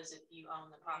disclose if you own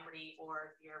the property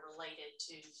or if you're related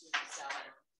to the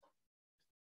seller.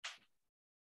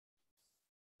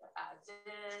 As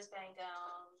is, bank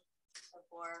owned, so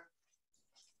forth.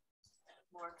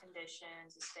 More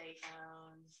conditions, estate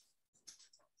owned.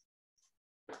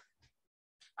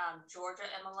 Georgia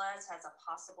MLS has a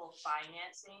possible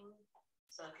financing.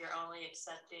 So if you're only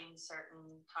accepting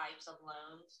certain types of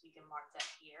loans, you can mark that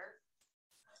here.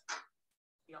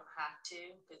 You don't have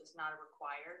to because it's not a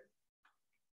required.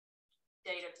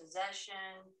 Date of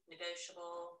possession,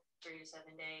 negotiable, 3 to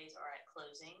 7 days or at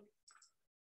closing.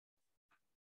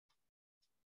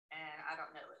 And I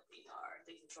don't know what these are.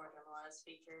 These are Georgia MLS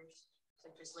features.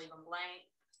 So just leave them blank.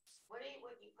 What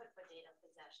would you put for date of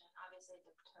possession? Obviously,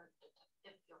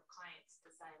 if your clients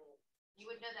decided, you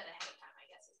would know that ahead of time, I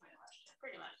guess is my question.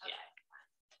 Pretty much, Okay, yeah. fine.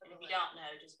 But if you don't know,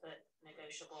 just put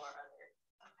negotiable or other.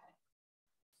 Okay.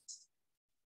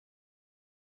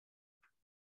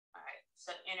 All right,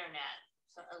 so internet.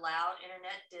 So allow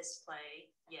internet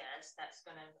display. Yes, that's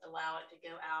going to allow it to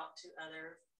go out to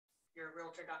your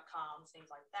realtor.com,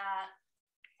 things like that.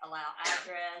 Allow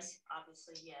address,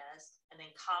 obviously, yes. And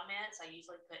then comments, I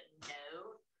usually put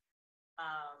no,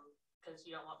 because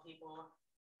you don't want people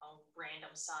on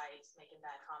random sites making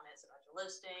bad comments about your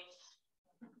listing.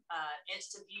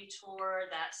 Instant view tour,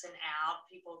 that's an app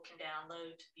people can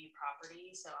download to view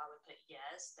property. So I would put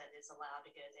yes, that is allowed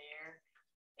to go there.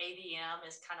 AVM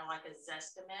is kind of like a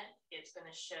Zestimate. It's going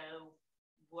to show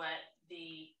what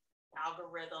the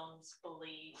algorithms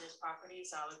believe is property.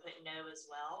 So I would put no as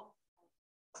well.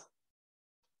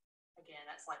 Again,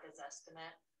 that's like a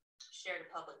Zestimate. Share to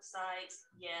public sites,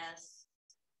 yes.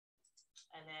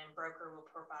 And then broker will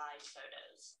provide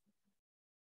photos.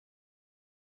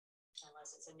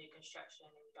 Unless it's a new construction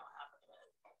and you don't have a photo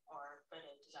or photo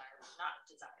desired, not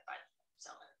desired by the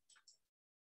seller.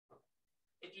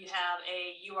 If you have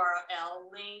a URL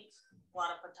link, a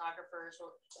lot of photographers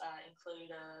will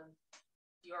include a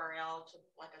URL to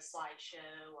like a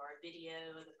slideshow or a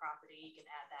video of the property. You can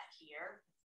add that here.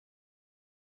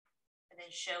 And then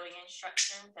showing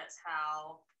instructions, that's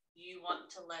how you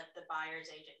want to let the buyer's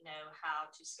agent know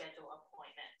how to schedule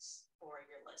appointments for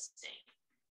your listing.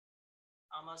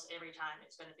 Almost every time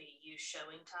it's going to be use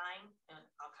showing time, and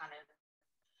I'll kind of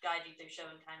guide you through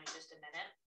showing time in just a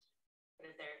minute. But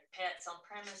if there are pets on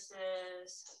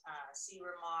premises, see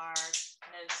remark,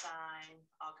 no sign,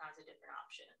 all kinds of different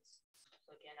options.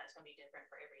 So again, that's going to be different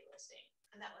for every listing.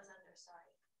 And that was under,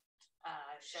 sorry.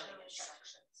 Showing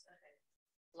instructions. Okay.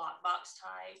 Lockbox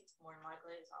type, more than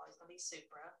likely it's always going to be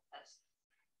Supra. That's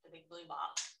the big blue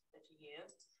box that you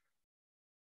use.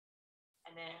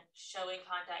 And then showing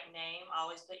contact name,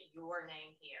 always put your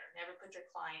name here. Never put your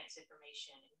client's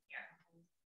information in here.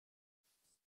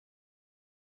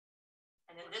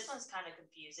 And then this one's kind of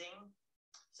confusing.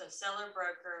 So seller,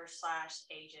 broker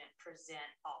 / agent present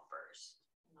offers.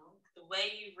 The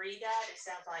way you read that, it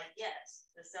sounds like yes,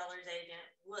 the seller's agent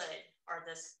would, or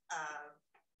this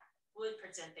would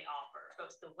present the offer.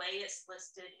 But the way it's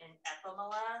listed in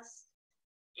FMLS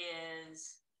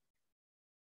is,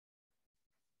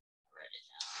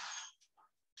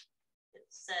 it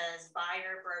says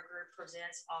buyer broker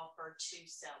presents offer to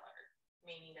seller,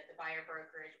 meaning that the buyer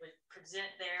brokerage would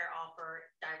present their offer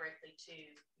directly to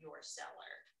your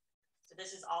seller. So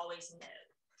this is always no.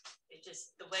 It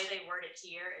just, the way they word it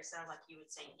here, it sounds like you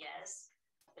would say yes,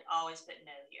 but always put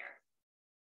no here.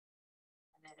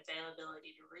 And then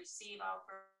availability to receive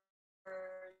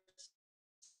offers.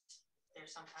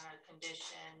 There's some kind of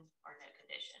condition or no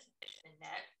condition. And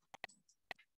next,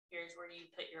 here's where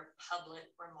you put your public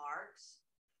remarks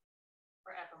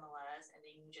for FMLS, and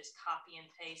then you can just copy and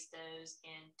paste those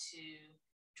into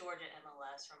Georgia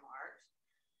MLS remarks.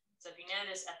 So if you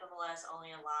notice, FMLS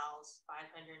only allows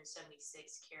 576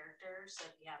 characters. So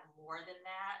if you have more than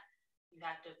that, you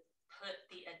have to put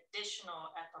the additional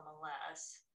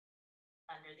FMLS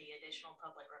under the additional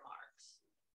public remarks.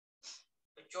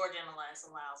 But Georgia MLS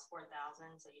allows 4,000,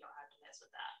 so you don't have to mess with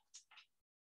that.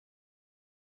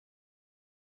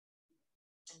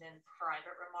 And then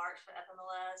private remarks for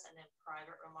FMLS, and then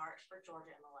private remarks for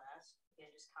Georgia MLS.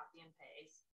 Again, just copy and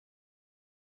paste.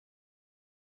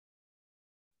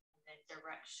 And then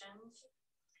directions.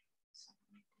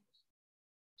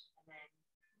 And then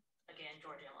again,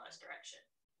 Georgia MLS direction.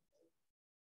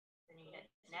 Then you hit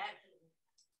next.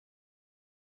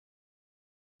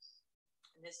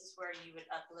 And this is where you would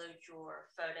upload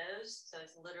your photos. So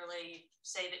it's literally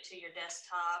save it to your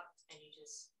desktop and you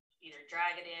just either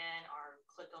drag it in or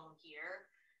click on here.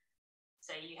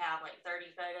 Say you have like 30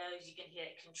 photos, you can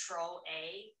hit Control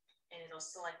A and it'll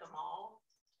select them all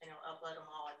and it'll upload them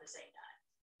all at the same time.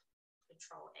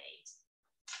 Control A.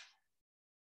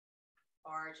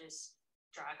 Or just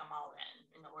drag them all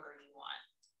in the order you want.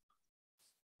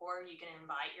 Or you can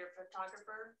invite your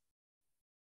photographer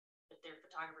with their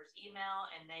photographer's email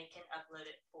and they can upload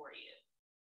it for you.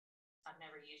 I've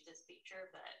never used this feature,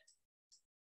 but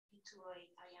Me too, I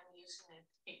am using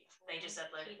it. they just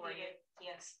upload it for you.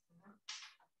 Yes.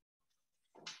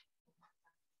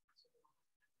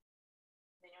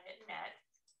 Then you'll hit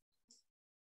next.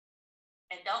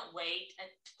 And don't wait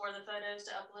for the photos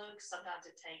to upload, because sometimes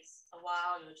it takes a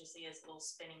while. You'll just see this little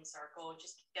spinning circle.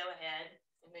 Just go ahead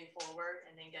and move forward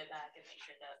and then go back and make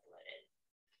sure they're uploaded.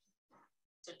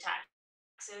 So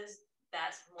taxes,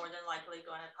 that's more than likely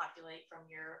going to populate from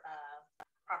your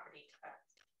property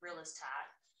realist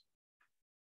tax.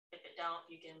 If it don't,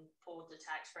 you can pull the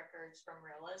tax records from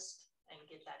realist and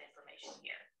get that information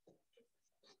here.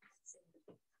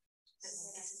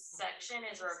 Section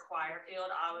is a required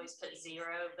field. I always put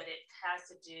 0, but it has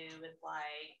to do with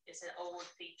like, it's an old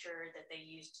feature that they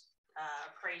used,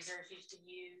 appraisers used to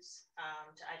use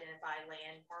to identify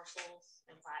land parcels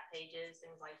and plat pages,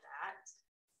 things like that.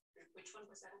 Which one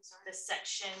was that? I'm sorry. The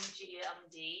section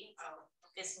GMD. Oh,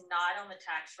 It's not on the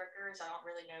tax records. I don't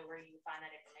really know where you find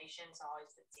that information, so I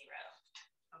always put 0.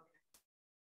 okay.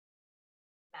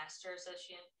 Master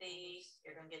associate fee,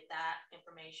 you're going to get that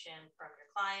information from your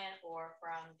client or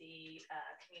from the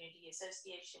community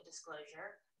association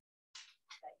disclosure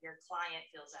that your client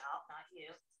fills out, not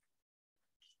you.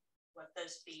 What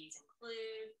those fees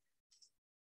include.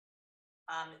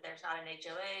 If there's not an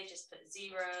HOA, just put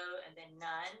 0 and then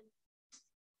none.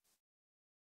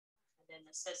 And then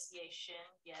association,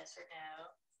 yes or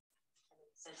no. And then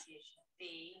association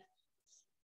fee.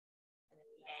 And then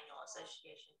the annual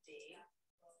association fee.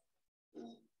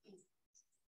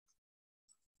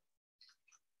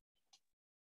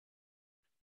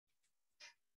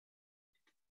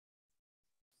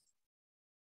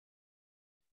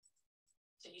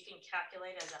 So you can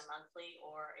calculate as a monthly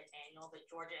or an annual, but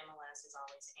Georgia MLS is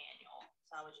always annual.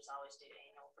 So I would just always do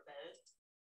annual for both.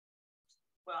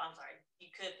 Well, I'm sorry, you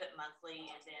could put monthly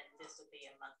and then this would be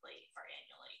a monthly or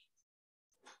annually.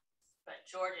 But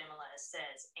Georgia MLS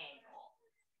says annual.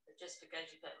 But just because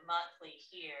you put monthly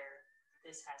here,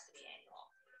 this has to be annual.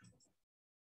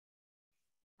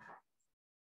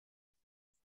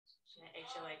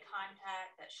 HOA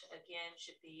contact, that should, again,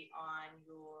 should be on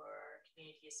your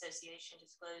community association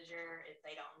disclosure. If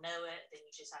they don't know it, then you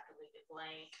just have to leave it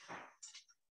blank.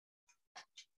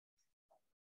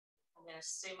 And then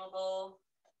assumable,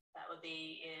 that would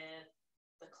be if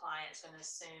the client's going to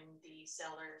assume the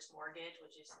seller's mortgage,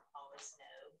 which is always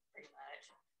no, pretty much.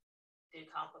 Do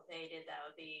complicated, that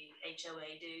would be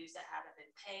HOA dues that haven't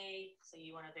been paid. So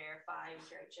you want to verify with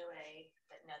your HOA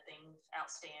that nothing's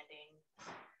outstanding.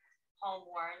 Home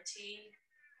warranty,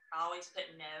 I always put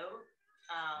no.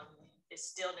 It's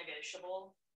still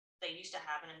negotiable. They used to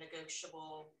have a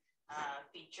negotiable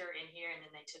feature in here and then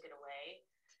they took it away.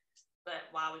 But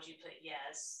why would you put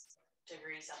yes to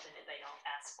agree to something if they don't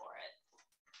ask for it?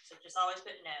 So just always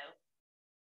put no.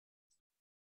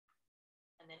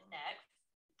 And then next.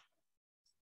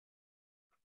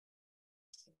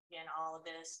 Again, all of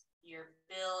this, your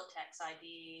bill, tax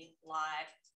ID, lot.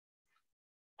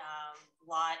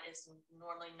 Lot is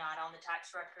normally not on the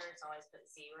tax records. Always put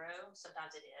 0.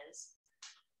 Sometimes it is.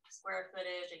 Square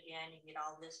footage, again, you can get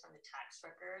all this from the tax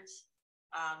records.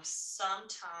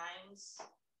 Sometimes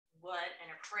what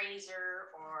an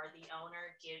appraiser or the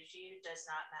owner gives you does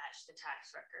not match the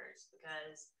tax records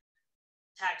because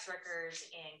tax records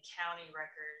and county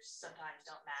records sometimes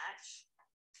don't match.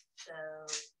 So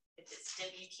if it's still,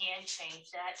 you can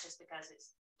change that just because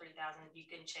it's 3,000. You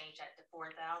can change that to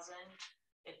 4,000.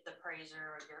 If the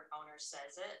appraiser or your owner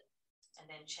says it, and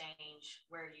then change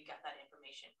where you got that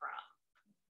information from.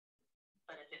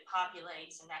 But if it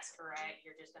populates and that's correct,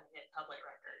 you're just going to hit public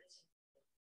records.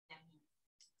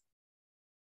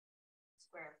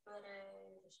 Square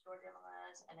footage, Georgia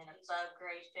MLS, and then above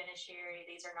grade finish area.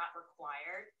 These are not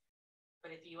required,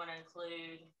 but if you want to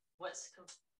include what's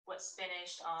what's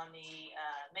finished on the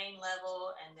main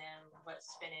level, and then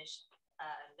what's finished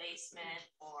basement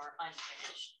or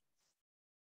unfinished.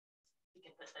 You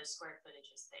can put those square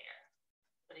footages there,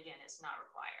 but again, it's not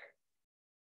required.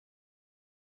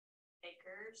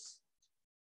 Acres,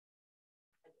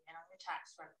 again on your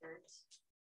tax records.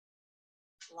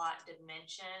 Lot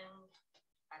dimension,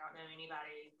 I don't know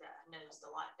anybody that knows the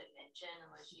lot dimension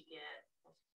unless you get,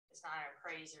 it's not an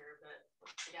appraiser, but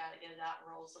the guy that goes out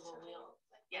and rolls the little wheel.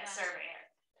 Yeah,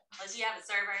 surveyor. Unless you have a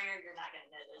surveyor, you're not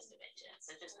gonna know those dimensions,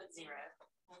 so just put 0.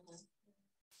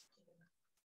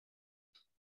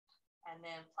 And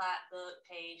then plat book,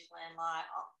 page, land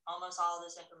lot, almost all of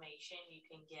this information you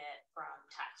can get from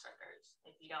tax records.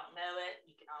 If you don't know it,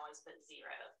 you can always put 0.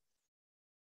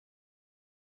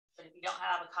 But if you don't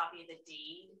have a copy of the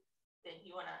deed, then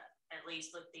you want to at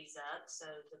least look these up so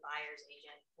the buyer's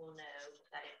agent will know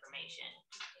that information.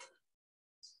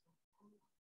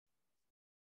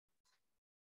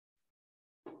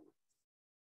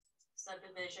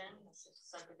 Subdivision, this is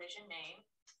subdivision name.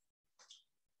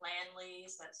 Land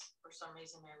lease, that's for some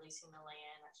reason they're leasing the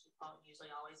land, that you usually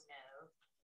always know.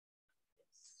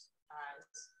 It's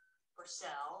for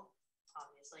sale,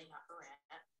 obviously, not for rent.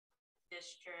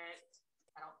 District,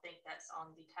 I don't think that's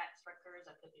on the tax records,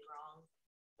 I could be wrong.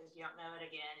 But if you don't know it,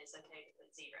 again, it's okay to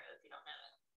put 0 if you don't know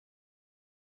it.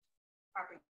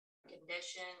 Property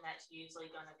condition, that's usually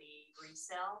going to be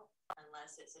resale,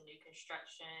 unless it's a new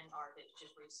construction or if it's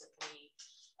just recently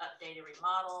updated,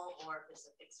 remodel, or if it's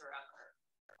a fixer-upper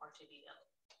or to be built.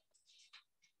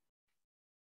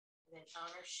 Then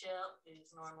ownership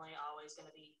is normally always going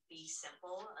to be fee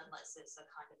simple unless it's a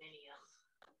condominium.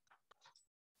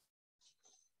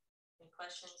 Any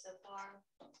questions so far?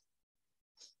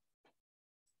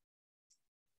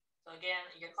 So again,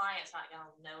 your client's not going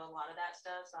to know a lot of that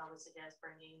stuff, so I would suggest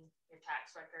bringing your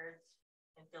tax records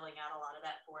and filling out a lot of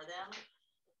that for them.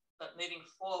 But moving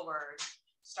forward,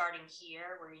 starting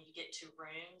here where you get to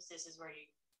rooms, this is where you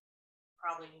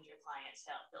probably need your client's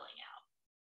help filling out.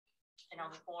 And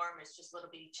on the form, it's just little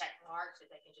bitty check marks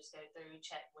that they can just go through,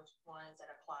 check which ones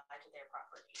that apply to their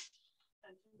property.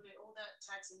 And all that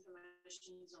tax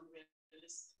information is on the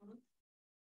list.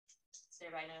 Does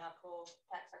everybody know how to pull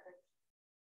tax records?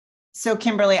 So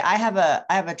Kimberly, I have a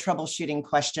troubleshooting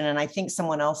question, and I think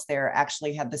someone else there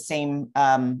actually had the same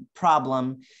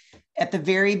problem. At the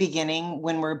very beginning,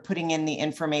 when we're putting in the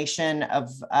information of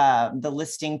the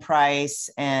listing price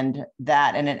and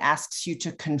that, and it asks you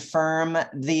to confirm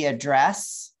the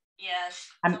address. Yes.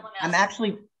 I'm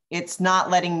actually, it's not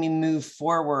letting me move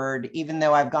forward, even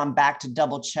though I've gone back to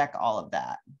double check all of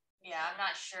that. Yeah, I'm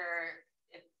not sure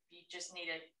if you just need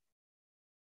to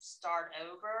start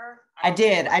over. I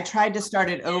did. I tried to start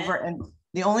it over, and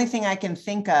the only thing I can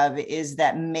think of is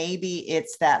that maybe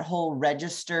it's that whole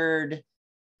registered,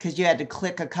 because you had to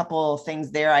click a couple of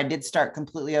things there. I did start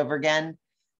completely over again.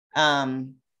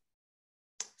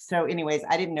 So anyways,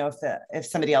 I didn't know if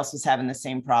somebody else was having the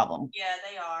same problem. Yeah,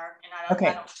 they are. And I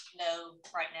don't know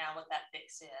right now what that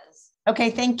fix is. Okay,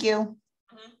 thank you.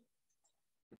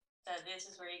 So this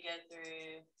is where you go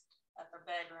through upper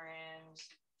bedrooms,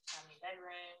 how many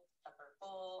bedrooms, upper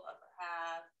full, upper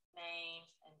half, main,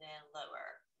 and then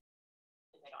lower.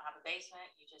 If they don't have a basement,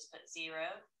 you just put 0.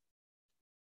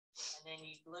 And then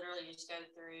you literally just go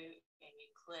through and you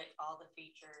click all the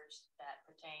features that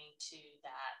pertain to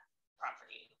that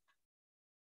property.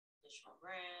 Additional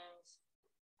rooms.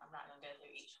 I'm not going to go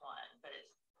through each one, but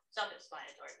it's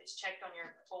self-explanatory. If it's checked on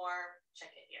your form,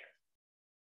 check it here.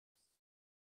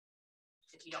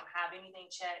 If you don't have anything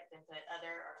checked, then put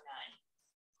other or none.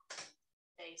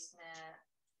 Basement.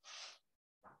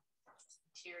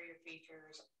 Interior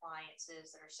features,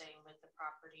 appliances that are staying with the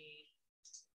property.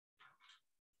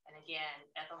 And again,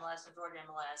 FMLS and Georgia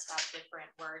MLS have different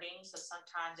wording. So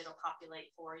sometimes it'll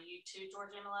populate for you to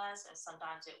Georgia MLS and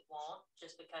sometimes it won't,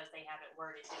 just because they have it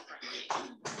worded differently.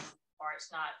 Or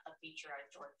it's not a feature of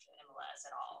Georgia MLS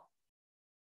at all.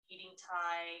 Heating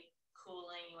type,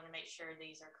 cooling, you want to make sure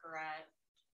these are correct.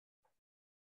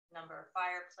 Number of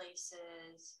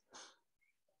fireplaces,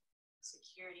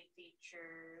 security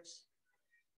features,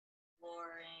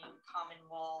 flooring, common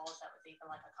walls, that would be for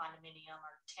like a condominium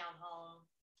or townhome.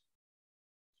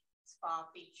 Spa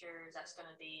features, that's going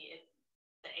to be if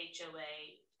the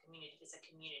HOA community is a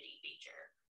community feature.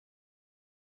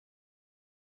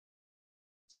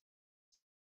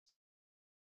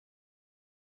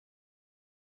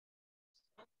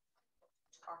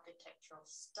 Architectural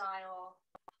style,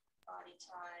 body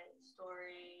type,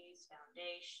 stories,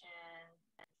 foundation,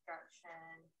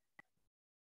 construction.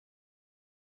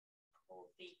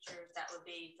 Pool features, that would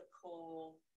be the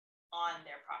pool on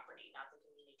their property, not the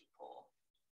community pool.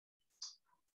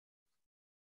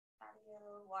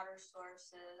 water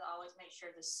sources, always make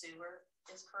sure the sewer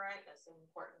is correct. That's an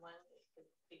important one.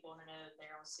 People want to know if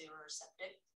they're on sewer or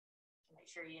septic. Make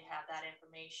sure you have that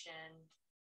information.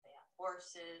 They have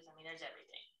horses. I mean, there's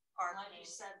everything. Like you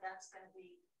said, that's gonna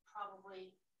be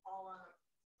probably all on the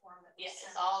form that we Yes,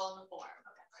 send. it's all on the form.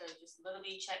 Okay. So just little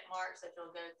b check marks that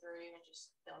you'll go through and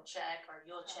just they'll check or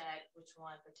you'll check which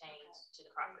one pertains to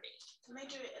the property. Can they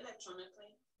do it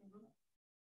electronically?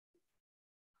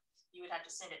 You would have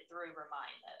to send it through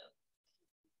Remine though.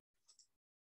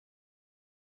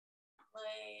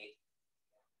 Like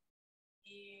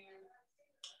you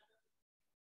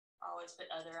always put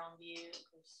other on view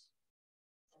because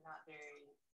they're not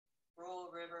very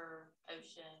rural, river,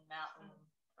 ocean, mountain,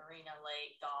 marina,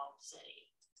 lake, dog,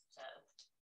 city. So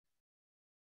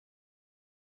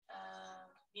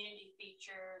community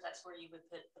features, that's where you would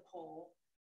put the pool.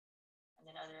 And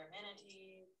then other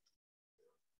amenities.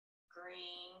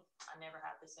 Green, I never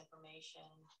have this information.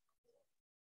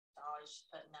 I always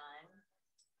put none.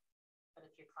 But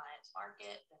if your clients mark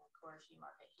it, then of course you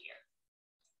mark it here.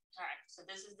 All right, so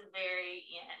this is the very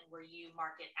end where you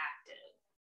mark it active.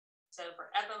 So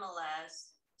for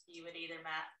FMLS, you would either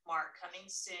mark coming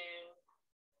soon,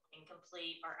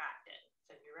 incomplete, or active.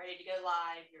 So if you're ready to go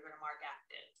live, you're going to mark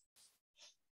active.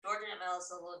 Georgia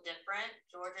MLS is a little different.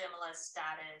 Georgia MLS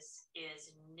status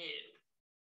is new,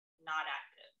 not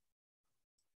active.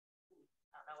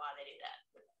 I don't know why they do that.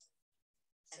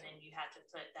 And then you have to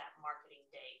put that marketing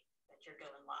date that you're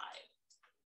going live.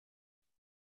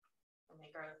 And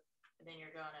then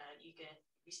you're gonna,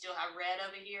 you still have red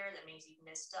over here, that means you've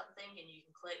missed something, and you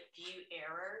can click view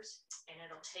errors and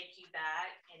it'll take you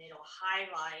back and it'll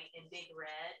highlight in big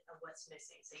red of what's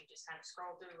missing. So you just kind of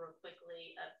scroll through real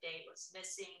quickly, update what's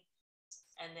missing,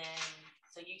 and then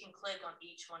so you can click on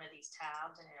each one of these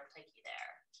tabs and it'll take you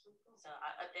there. So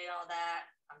I update all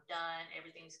that, I'm done,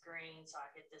 everything's green, so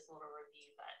I hit this little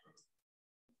review button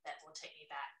that will take me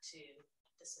back to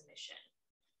the submission.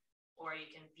 Or you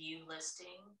can view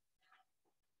listing.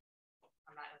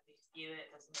 I'm not going to view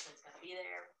it because it's going to be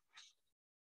there.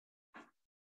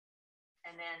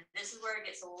 And then this is where it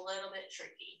gets a little bit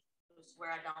tricky. This is where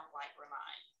I don't like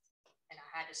Remine. And I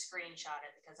had to screenshot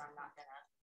it because I'm not going to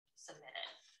submit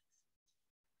it.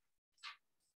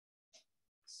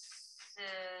 So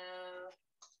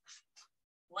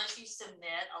once you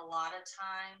submit, a lot of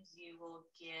times you will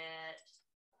get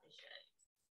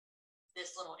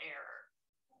this little error.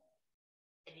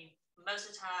 And most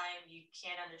of the time you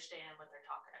can't understand what they're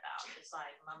talking about. It's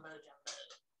like mumbo jumbo.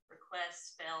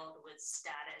 Request spelled with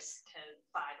status code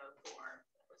 504.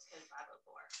 That was code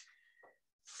 504.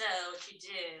 So what you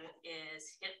do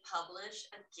is hit publish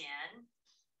again.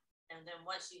 And then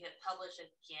once you hit publish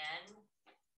again,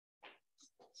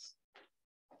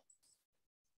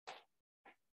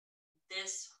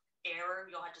 this error,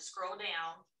 you'll have to scroll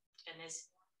down and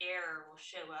this error will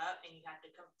show up and you have to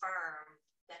confirm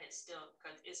that it's still,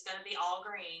 because it's going to be all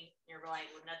green. You're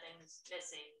like, well, nothing's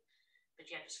missing,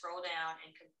 but you have to scroll down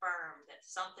and confirm that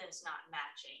something's not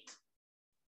matching.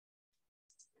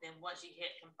 Then once you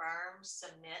hit confirm,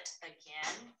 submit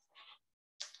again,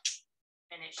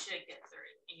 and it should get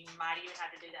through. And you might even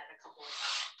have to do that a couple of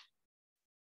times.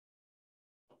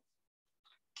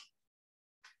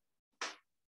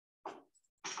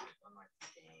 One more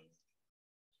thing.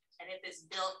 And if it's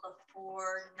built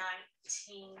before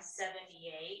 1978,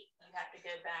 you have to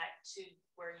go back to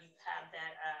where you have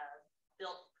that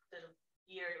built, the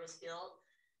year it was built.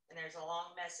 And there's a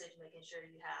long message making sure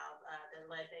you have the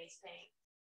lead-based paint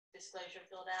disclosure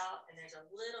filled out. And there's a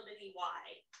little bitty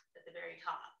Y at the very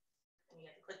top. And you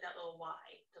have to click that little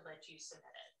Y to let you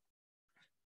submit it.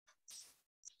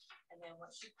 And then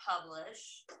once you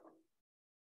publish,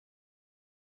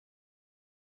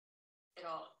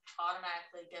 it'll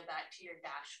automatically go back to your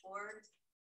dashboard.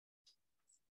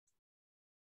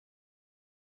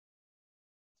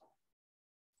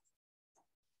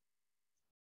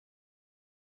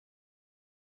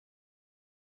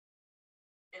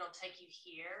 It'll take you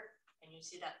here and you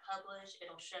see that publish,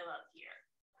 it'll show up here.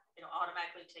 It'll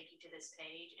automatically take you to this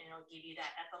page and it'll give you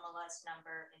that FMLS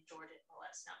number and Georgia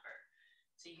MLS number.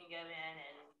 So you can go in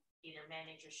and either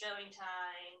manage your showing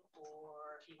time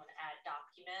or if you want to add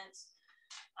documents.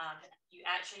 You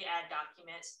actually add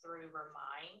documents through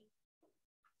Remine.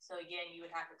 So again, you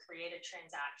would have to create a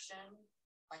transaction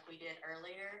like we did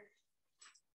earlier.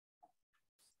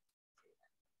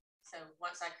 So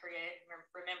once I create,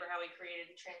 remember how we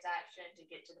created the transaction to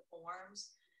get to the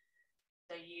forms?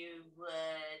 So you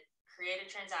would create a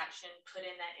transaction, put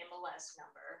in that MLS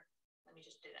number. Let me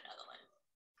just do another one.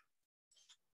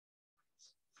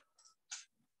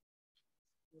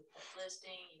 You put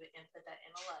listing, you would input that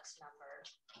MLS number,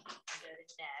 and go to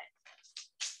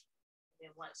next.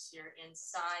 Then once you're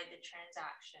inside the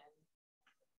transaction,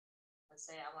 let's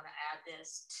say I want to add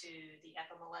this to the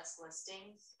FMLS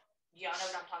listings. Y'all know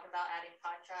what I'm talking about, adding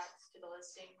contracts to the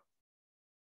listing?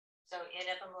 So in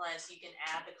FMLS, you can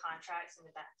add the contracts in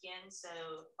the back end, so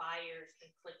buyers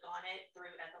can click on it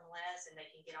through FMLS and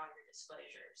they can get all your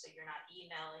disclosures. So you're not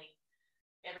emailing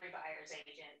every buyer's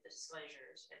agent the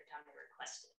disclosures every time they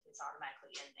request it. It's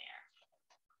automatically in there.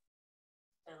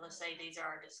 So let's say these are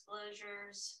our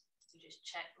disclosures. You just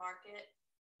check mark it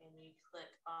and you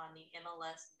click on the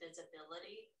MLS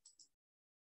visibility,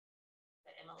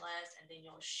 the MLS, and then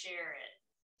you'll share it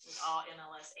with all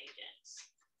MLS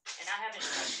agents. And I have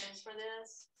instructions for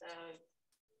this, so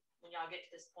when y'all get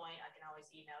to this point, I can always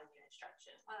email you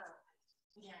instructions.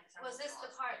 Yeah. Was this the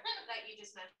part that you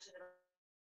just mentioned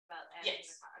about adding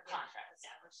Yes, the contracts.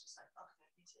 Yeah, I was just like, okay,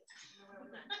 me too.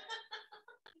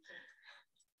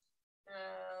 So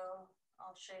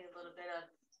I'll show you a little bit of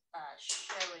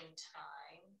showing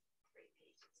time. 3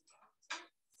 pages.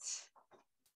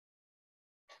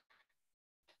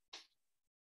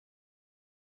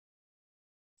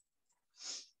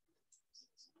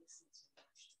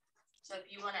 So if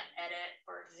you want to edit,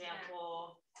 for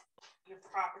example, your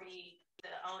property,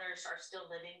 the owners are still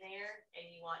living there and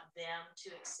you want them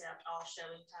to accept all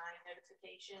showing time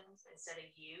notifications instead of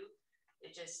you,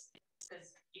 it just,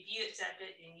 because if you accept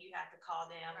it, then you have to call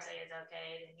them, say it's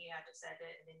okay, then you have to accept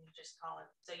it, and then you just call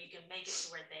it. So you can make it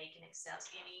to where they can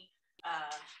accept any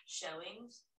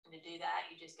showings. And to do that,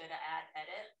 you just go to add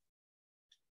edit.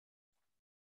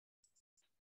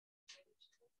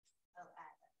 Oh,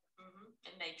 add edit.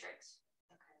 And matrix.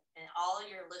 Okay. And all of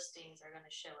your listings are going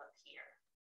to show up here.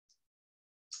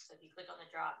 So if you click on the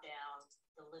drop down,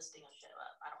 the listing will show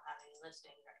up. I don't have any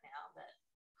listings right now, but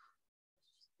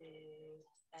let's do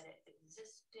edit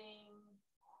existing.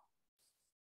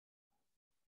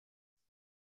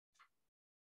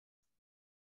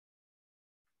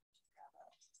 Got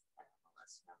a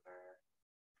MLS number.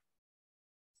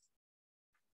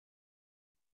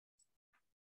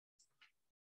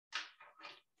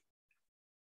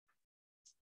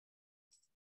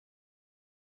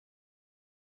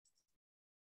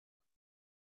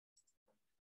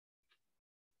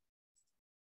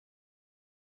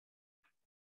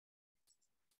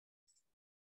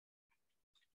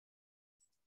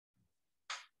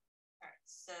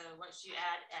 So once you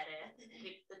add edit,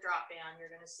 click the drop down,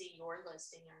 you're going to see your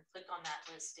listing. You're going to click on that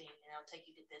listing and it'll take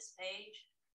you to this page.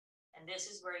 And this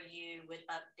is where you would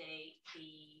update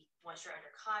once you're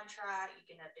under contract, you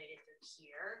can update it through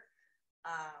here.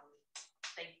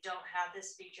 They don't have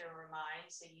this feature in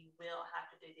Remine, so you will have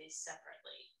to do these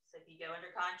separately. So if you go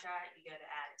under contract, you go to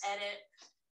add edit,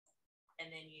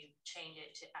 and then you change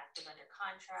it to active under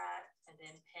contract, and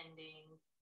then pending.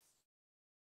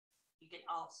 You can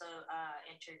also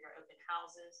enter your open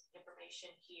houses information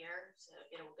here. So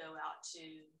it'll go out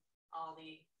to all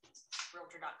the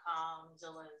realtor.com,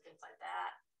 Zillow, things like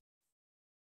that.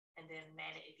 And then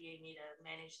if you need to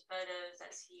manage the photos,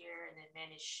 that's here. And then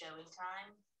manage showing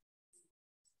time.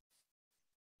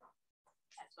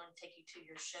 That's going to take you to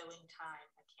your showing time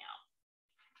account.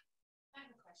 I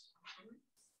have a question.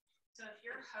 So if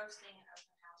you're hosting an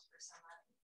open house for somebody,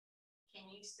 can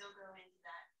you still go into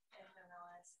that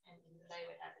FMLS and they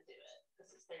would have to do it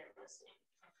because it's their listing.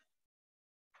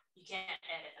 You can't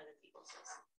edit other people's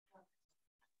listing.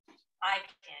 I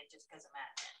can just because I'm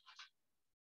admin.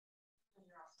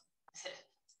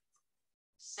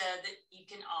 So that you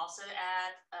can also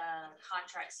add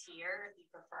contracts here if you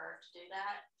prefer to do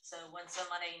that. So when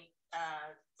somebody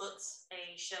books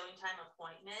a showing time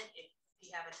appointment, if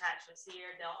you have attachments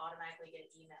here, they'll automatically get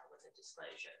an email with a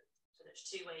disclosure. So there's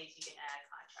 2 ways you can add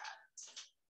contracts.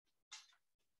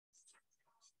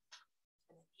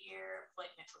 And here,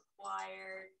 appointment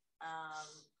required.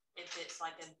 If it's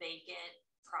like a vacant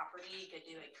property, you could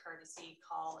do a courtesy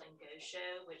call and go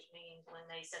show, which means when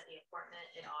they set the appointment,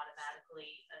 it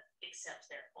automatically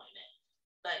accepts their appointment.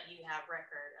 But you have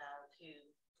record of who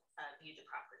viewed the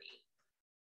property.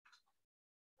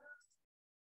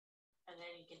 And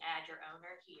then you can add your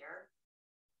owner here.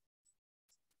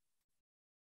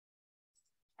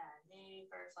 Add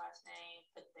new, first, last name,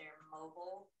 put their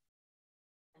mobile,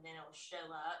 and then it will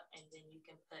show up, and then you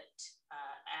can put,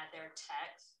 add their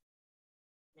text.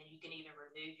 Then you can either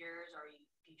remove yours, or if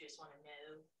you just want to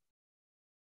know,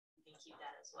 you can keep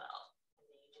that as well. And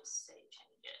then you just save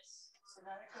changes. So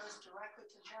that it goes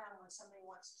directly to them when somebody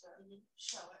wants to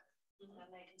show it, and then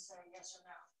they can say yes or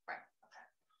no. Right. Okay.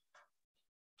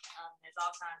 There's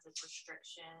all kinds of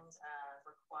restrictions,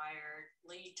 required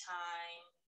lead time,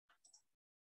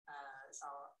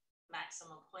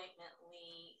 maximum appointment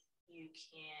length. You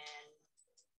can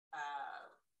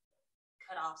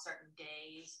cut off certain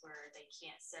days where they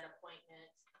can't set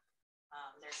appointments.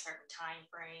 There's certain time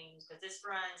frames, because this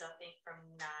runs, I think, from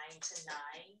 9 to 9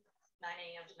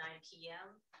 a.m. to 9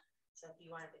 p.m. So if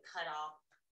you wanted to cut off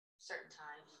certain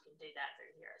times, you can do that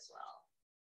through here as well.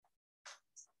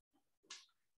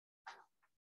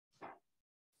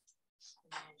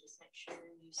 And just make sure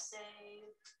you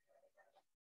save.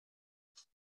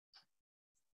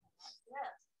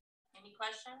 Yeah. Any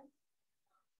questions?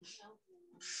 No.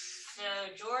 So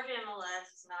Georgia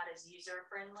MLS is not as user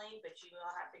friendly, but you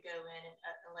will have to go in and,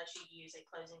 unless you use a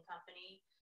closing company,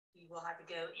 you will have to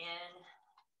go in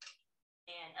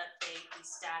and update the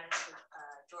status of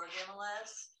Georgia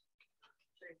MLS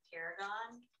through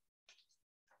Paragon.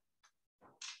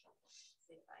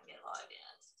 See if I can get logged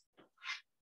in.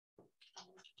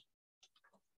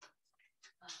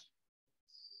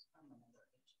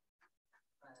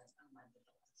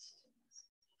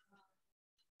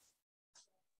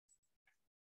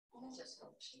 Just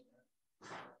hope she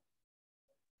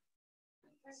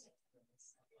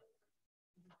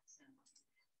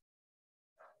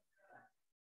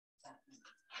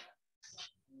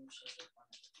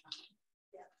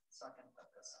yeah, so I can put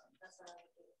this on. That's what I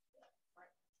do. Right.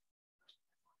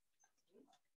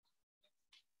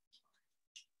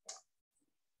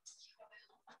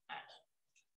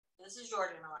 This is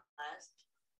Georgia MLS.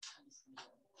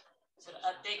 So to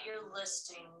update your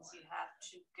listings, you have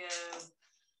to go.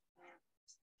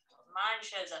 Mine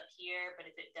shows up here, but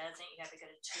if it doesn't, you have to go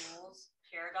to Tools,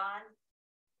 Paragon.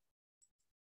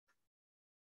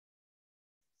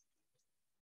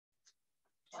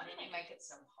 Why do they make it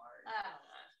so hard?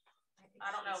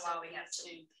 I don't know why we have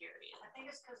two periods. I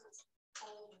think it's because it's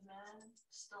old men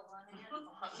still running it.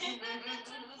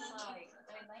 It's like,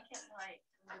 they make it like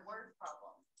a word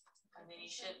problem. And then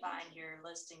you should find your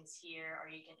listings here,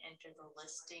 or you can enter the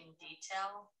listing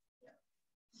detail. Yeah.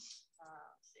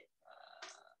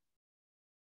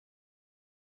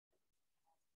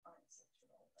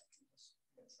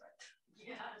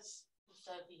 Yes.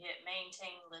 So if you hit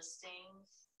maintain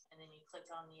listings, and then you click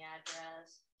on the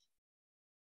address,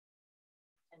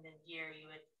 and then here you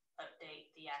would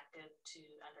update the active to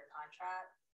under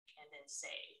contract, and then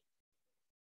save.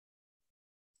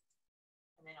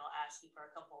 And then it'll ask you for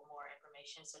a couple more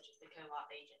information, such as the co-op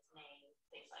agent's name,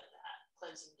 things like that,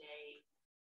 closing date.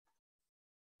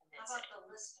 And then How about save. the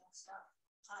listing stuff?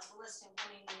 The listing, I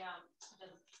mean,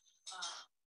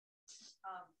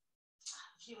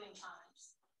 viewing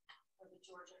times for the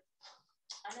Georgia.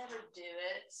 I never do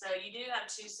it. So you do have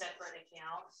two separate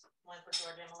accounts, one for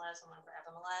Georgia MLS and one for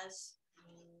FMLS.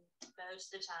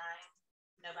 Most of the time,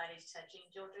 nobody's touching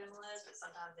Georgia MLS, but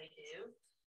sometimes they do.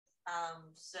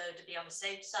 So to be on the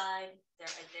safe side, there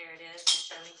it is, the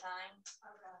showing time.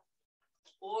 Okay.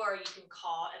 Or you can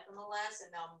call FMLS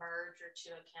and they'll merge your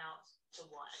two accounts to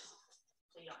one,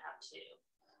 so you don't have two.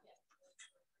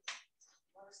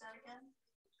 What was that again?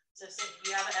 So since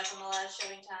you have an FMLS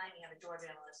showing time, you have a Georgia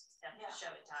MLS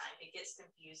showing time. It gets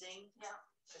confusing. Yeah.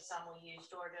 So some will use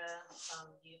Georgia,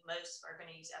 most are going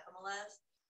to use FMLS,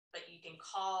 but you can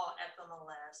call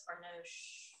FMLS or no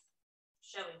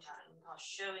showing time. You can call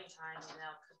showing time, and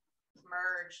they'll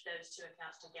merge those two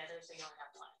accounts together, so you only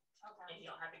have one. Okay. And you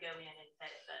don't have to go in and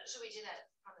edit those. Should we do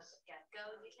that from the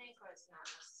get-go, do you think, or it's not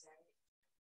necessary?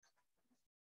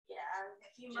 Yeah.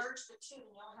 If you merge the two,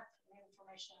 then you only have to put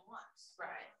information in once.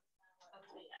 Right.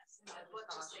 Okay. Yes. What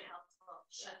just be helpful?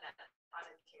 Shut that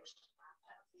authentication.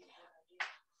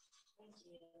 Thank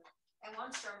you. And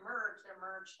once they're merged,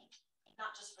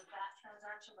 not just for that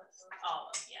transaction, but for all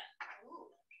of them, yeah.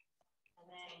 Ooh. And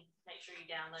then make sure you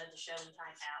download the showing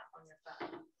time app on your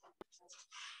phone.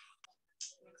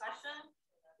 Any question?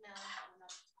 No.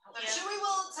 Yeah. Should we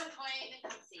will at some point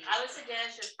and see? I would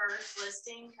suggest your first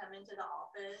listing, come into the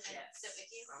office. And sit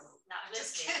with you. Not with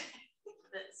Just me,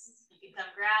 but you can come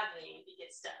grab me if you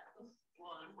get stuck.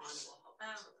 Well, and Monty will help.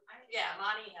 Yeah,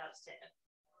 Monty helps too.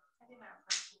 I think I have a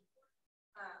question.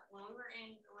 When we were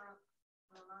in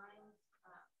Remine,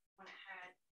 when it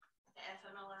had the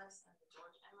FMLS and the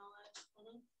Georgia MLS,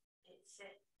 it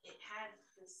said it had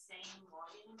the same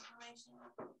login information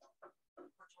for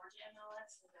Georgia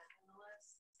MLS and the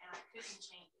FMLS, and I couldn't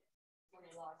change it when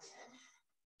you logged in.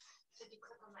 Did you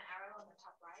click on the arrow on the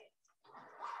top right?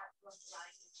 That was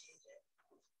allowing you to change it.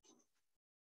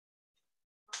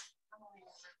 I'm only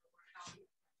remember how you.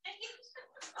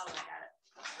 Oh, I got it.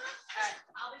 All right,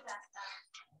 I'll be back.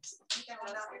 You can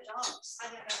run out your jobs. I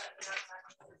didn't know that.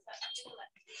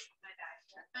 My bad.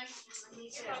 Thank you.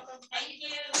 You're welcome. Thank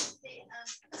you.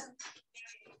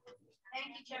 Hey,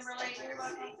 Thank you, Kimberly. You're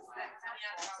welcome.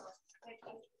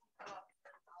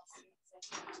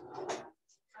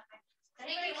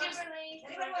 Thank you, Kimberly.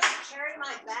 Anybody wants to carry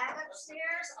my bag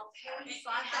upstairs? I'll pay you $5.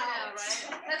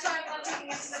 Right? That's why I'm not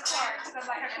taking it to the car, because I'm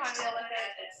like, I can't deal with it.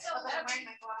 It's so bad. I'm wearing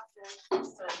my glasses.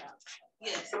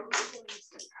 Yes. Okay,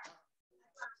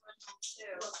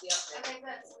 good. So we're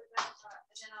gonna,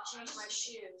 and then I'll change my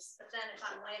shoes, but then if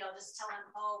I'm late, I'll just tell him,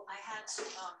 oh, I had to,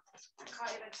 I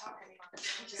can't even talk anymore.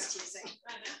 I'm just teasing.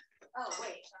 Oh,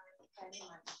 wait. Okay,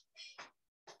 never mind.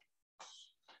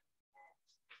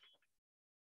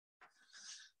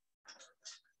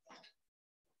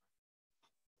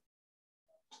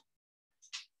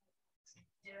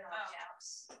 Do it all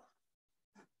caps.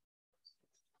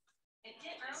 It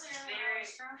did very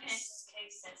case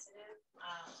sensitive,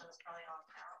 so it's probably all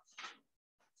caps.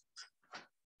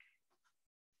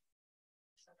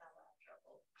 So that was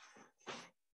trouble.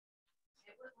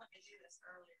 It wouldn't let me do this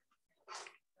earlier.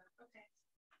 Okay.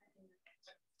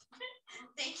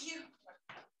 Thank you.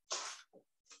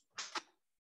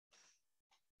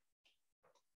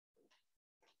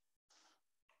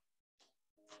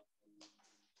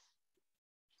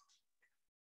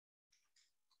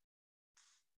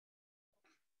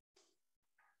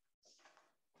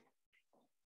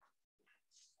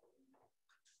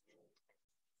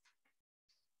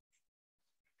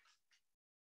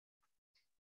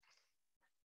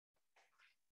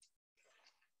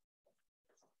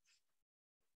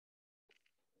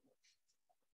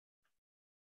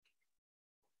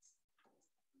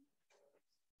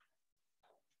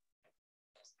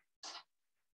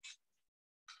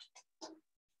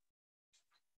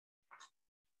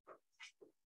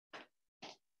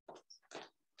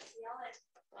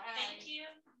 Thank you.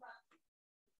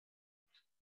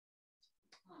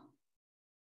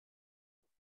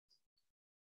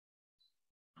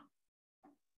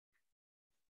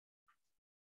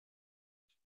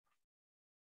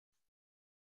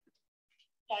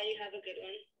 Bye, you have a good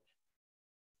one.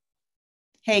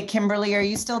 Hey, Kimberly, are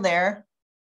you still there?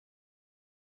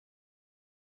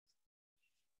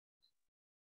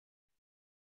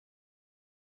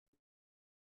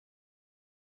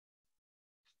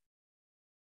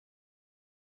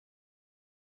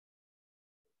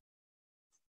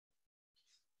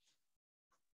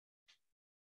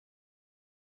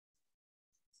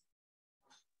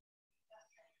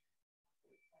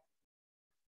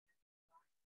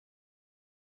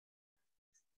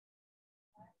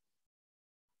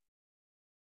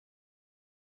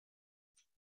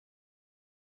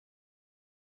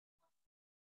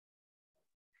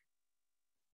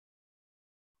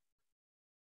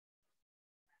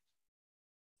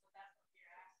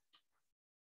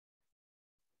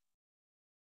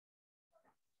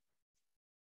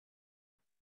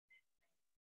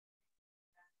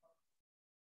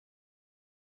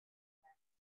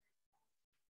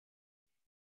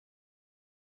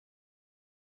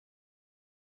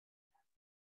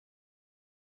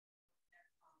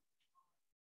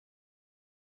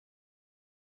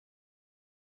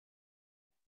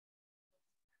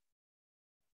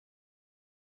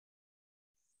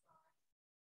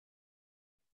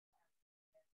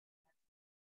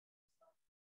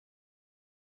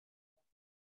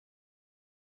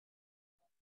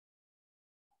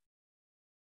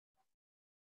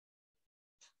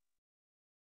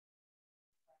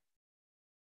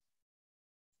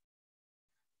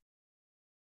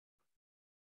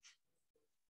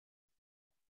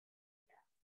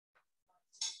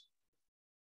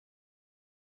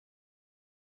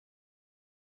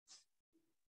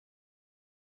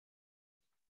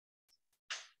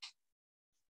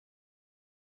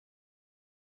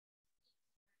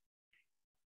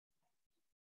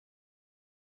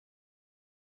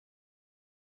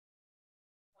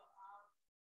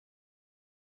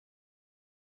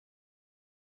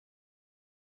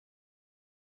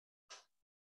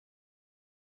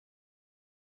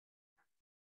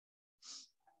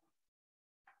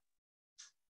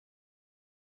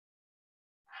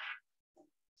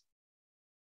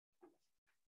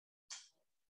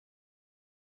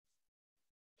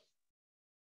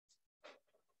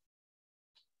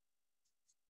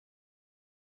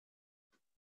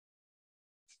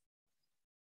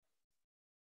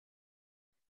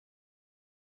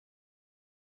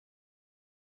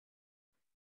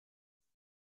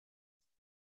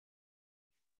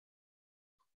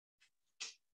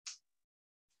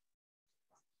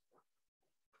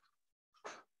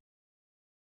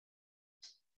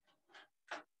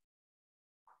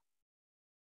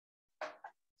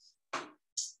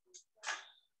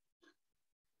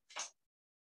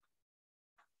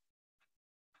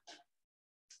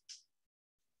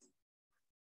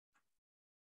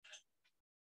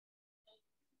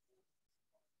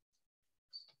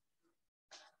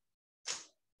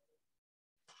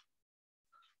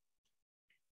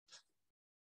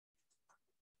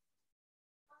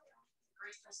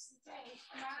 great rest of the day.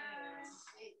 Bye.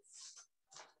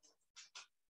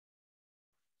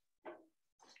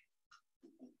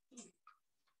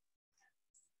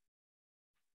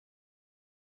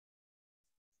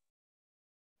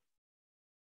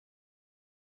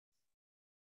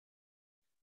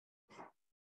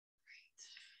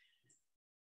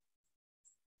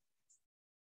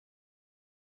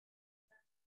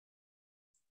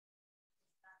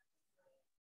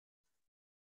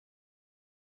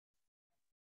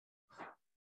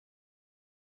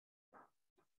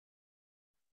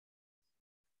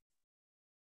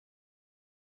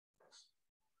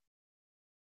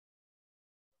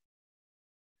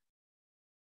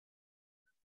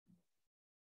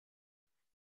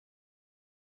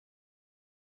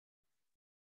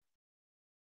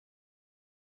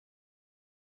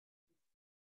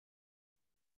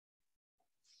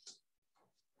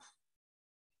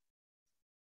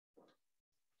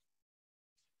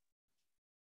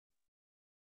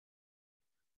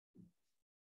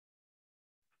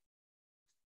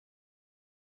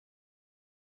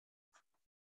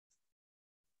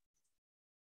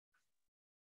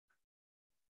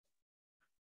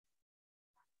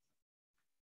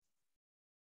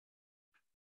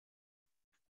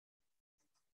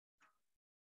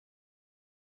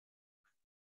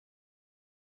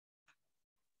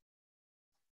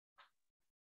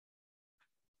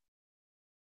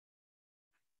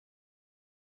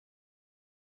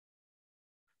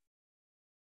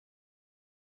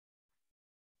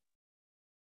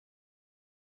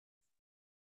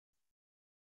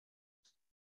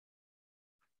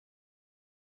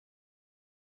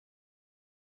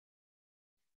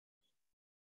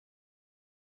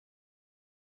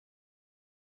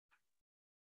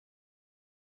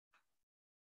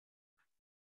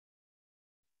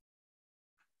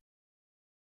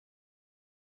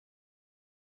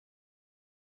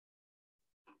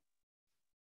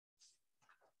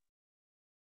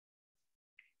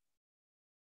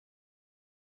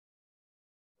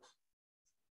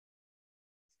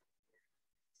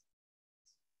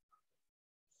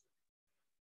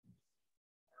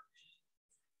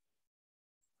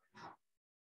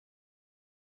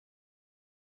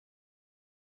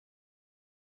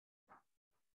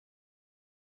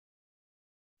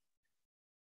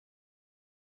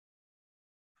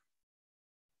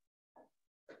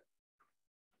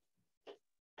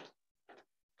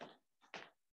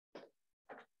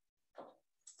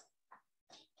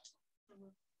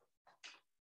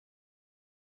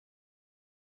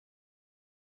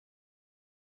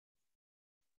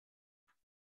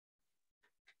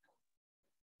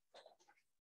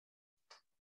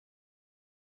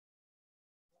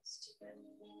 Stupid.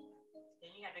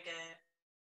 Then you have to go,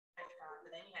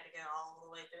 but then you had to go all the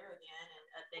way through again and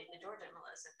update the Georgia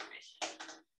lesson.